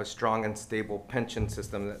continue to have a strong and stable pension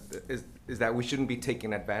system is that we shouldn't be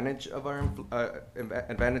taking advantage of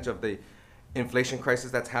advantage of the inflation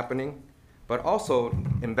crisis that's happening, but also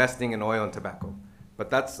investing in oil and tobacco.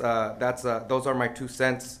 But those are my 2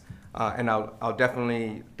 cents, and I'll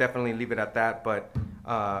definitely leave it at that. But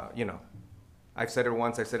you know, I've said it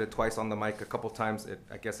once, I've said it twice on the mic a couple times.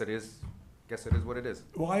 I guess it is what it is.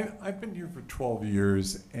 Well, I've been here for 12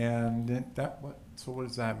 years, and so what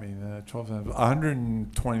does that mean?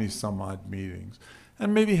 120 some odd meetings.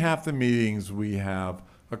 And maybe half the meetings we have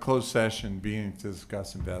a closed session being to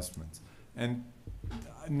discuss investments. And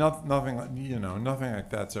nothing like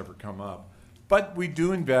that's ever come up. But we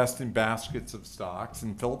do invest in baskets of stocks,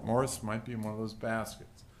 and Philip Morris might be in one of those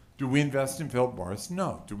baskets. Do we invest in Philip Morris?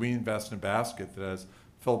 No. Do we invest in a basket that has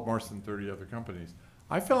Philip Morris and 30 other companies?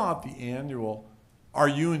 I fill out the annual, are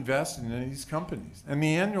you invested in any of these companies? And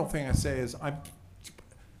the annual thing I say is,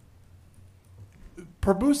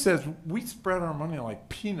 Prabhu says we spread our money like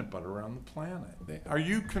peanut butter around the planet. Are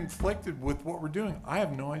you conflicted with what we're doing? I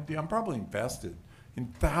have no idea. I'm probably invested in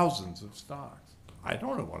thousands of stocks. I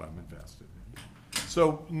don't know what I'm invested in.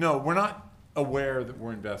 So no, we're not aware that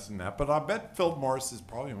we're invested in that, but I bet Philip Morris is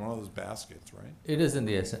probably in one of those baskets, right? It is in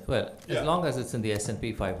the Yeah. as long as it's in the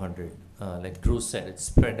S&P 500, like Drew said, it's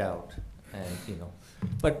spread out, and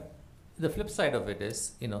but the flip side of it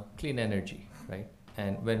is, clean energy, right?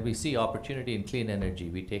 And when we see opportunity in clean energy,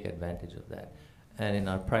 we take advantage of that. And in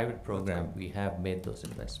our private program, we have made those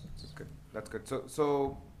investments. That's good. That's good.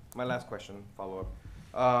 So my last question, follow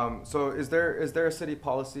up. So is there a city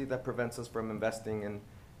policy that prevents us from investing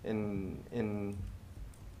in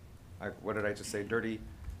what did I just say? Dirty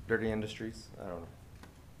industries? I don't know.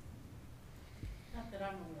 Not that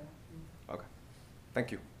I'm aware of. Okay.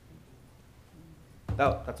 Thank you.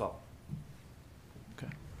 That's all.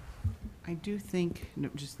 I do think,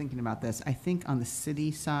 just thinking about this, I think on the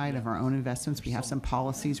city side of our own investments, we have some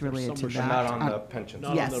policies related to some that. Not on the pensions.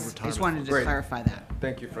 Not on the Yes, I retirement just wanted to Great. clarify that.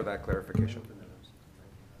 Thank you for that clarification.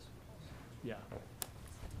 Yeah.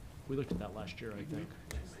 We looked at that last year, I think,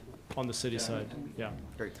 on the city side. Yeah.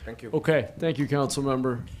 Great, thank you. Okay, thank you, council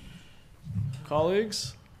member.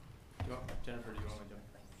 Colleagues? Jennifer, do you want me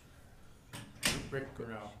to jump? Rick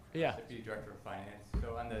Monroe. Yeah. Deputy Director of Finance.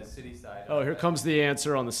 So on the city side. Oh, here comes the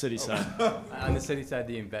answer on the city side. On the city side,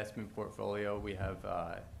 the investment portfolio, we have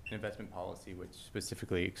an investment policy which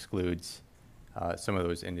specifically excludes some of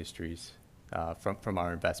those industries from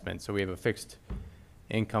our investment. So we have a fixed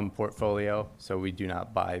income portfolio, so we do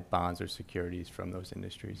not buy bonds or securities from those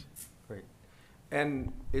industries. Great.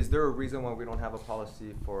 And is there a reason why we don't have a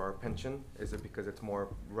policy for our pension? Is it because it's more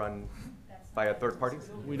run by a third party?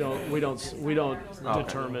 We don't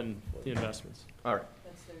determine the investments. All right.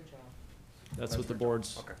 That's their job. That's what the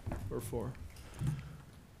boards Okay. are for.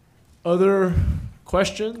 Other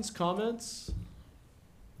questions, comments?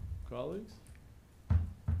 Colleagues?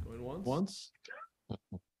 Go Going once?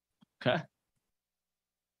 Okay.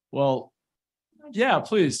 Well, yeah,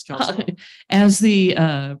 please, Councilor. As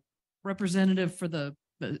the representative for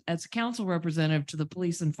as a council representative to the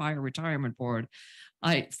Police and Fire Retirement Board,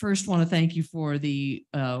 I first want to thank you for the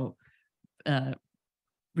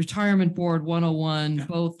Retirement Board 101,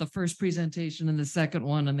 both the first presentation and the second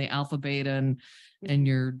one and the alpha beta and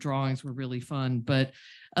your drawings were really fun. But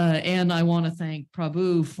and I want to thank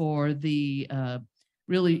Prabhu for the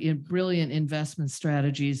really brilliant investment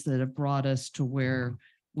strategies that have brought us to where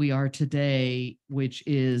we are today, which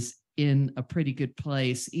is in a pretty good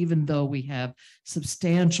place, even though we have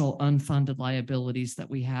substantial unfunded liabilities that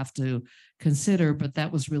we have to consider. But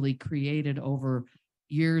that was really created over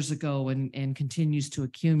years ago and continues to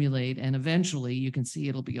accumulate. And eventually you can see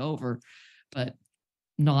it'll be over, but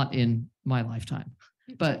not in my lifetime.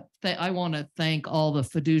 But I want to thank all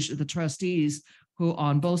the trustees who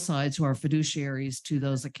on both sides who are fiduciaries to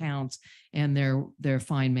those accounts and their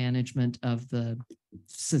fine management of the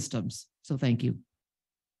systems. So thank you.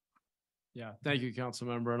 Yeah, thank you, council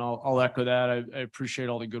member. And I'll echo that. I appreciate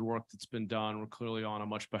all the good work that's been done. We're clearly on a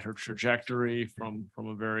much better trajectory from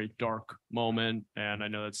a very dark moment. And I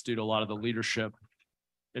know that's due to a lot of the leadership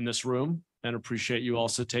in this room, and appreciate you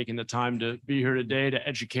also taking the time to be here today to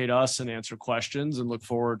educate us and answer questions, and look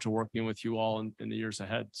forward to working with you all in the years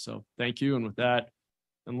ahead. So thank you. And with that,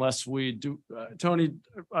 unless we do, Tony,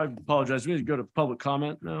 I apologize. We need to go to public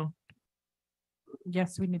comment now.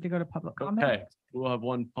 Yes, we need to go to public comment. Okay, we'll have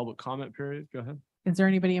one public comment period. Go ahead. Is there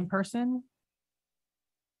anybody in person?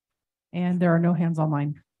 And there are no hands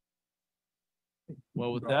online.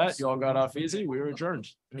 Well, with that, y'all got off easy. We were adjourned.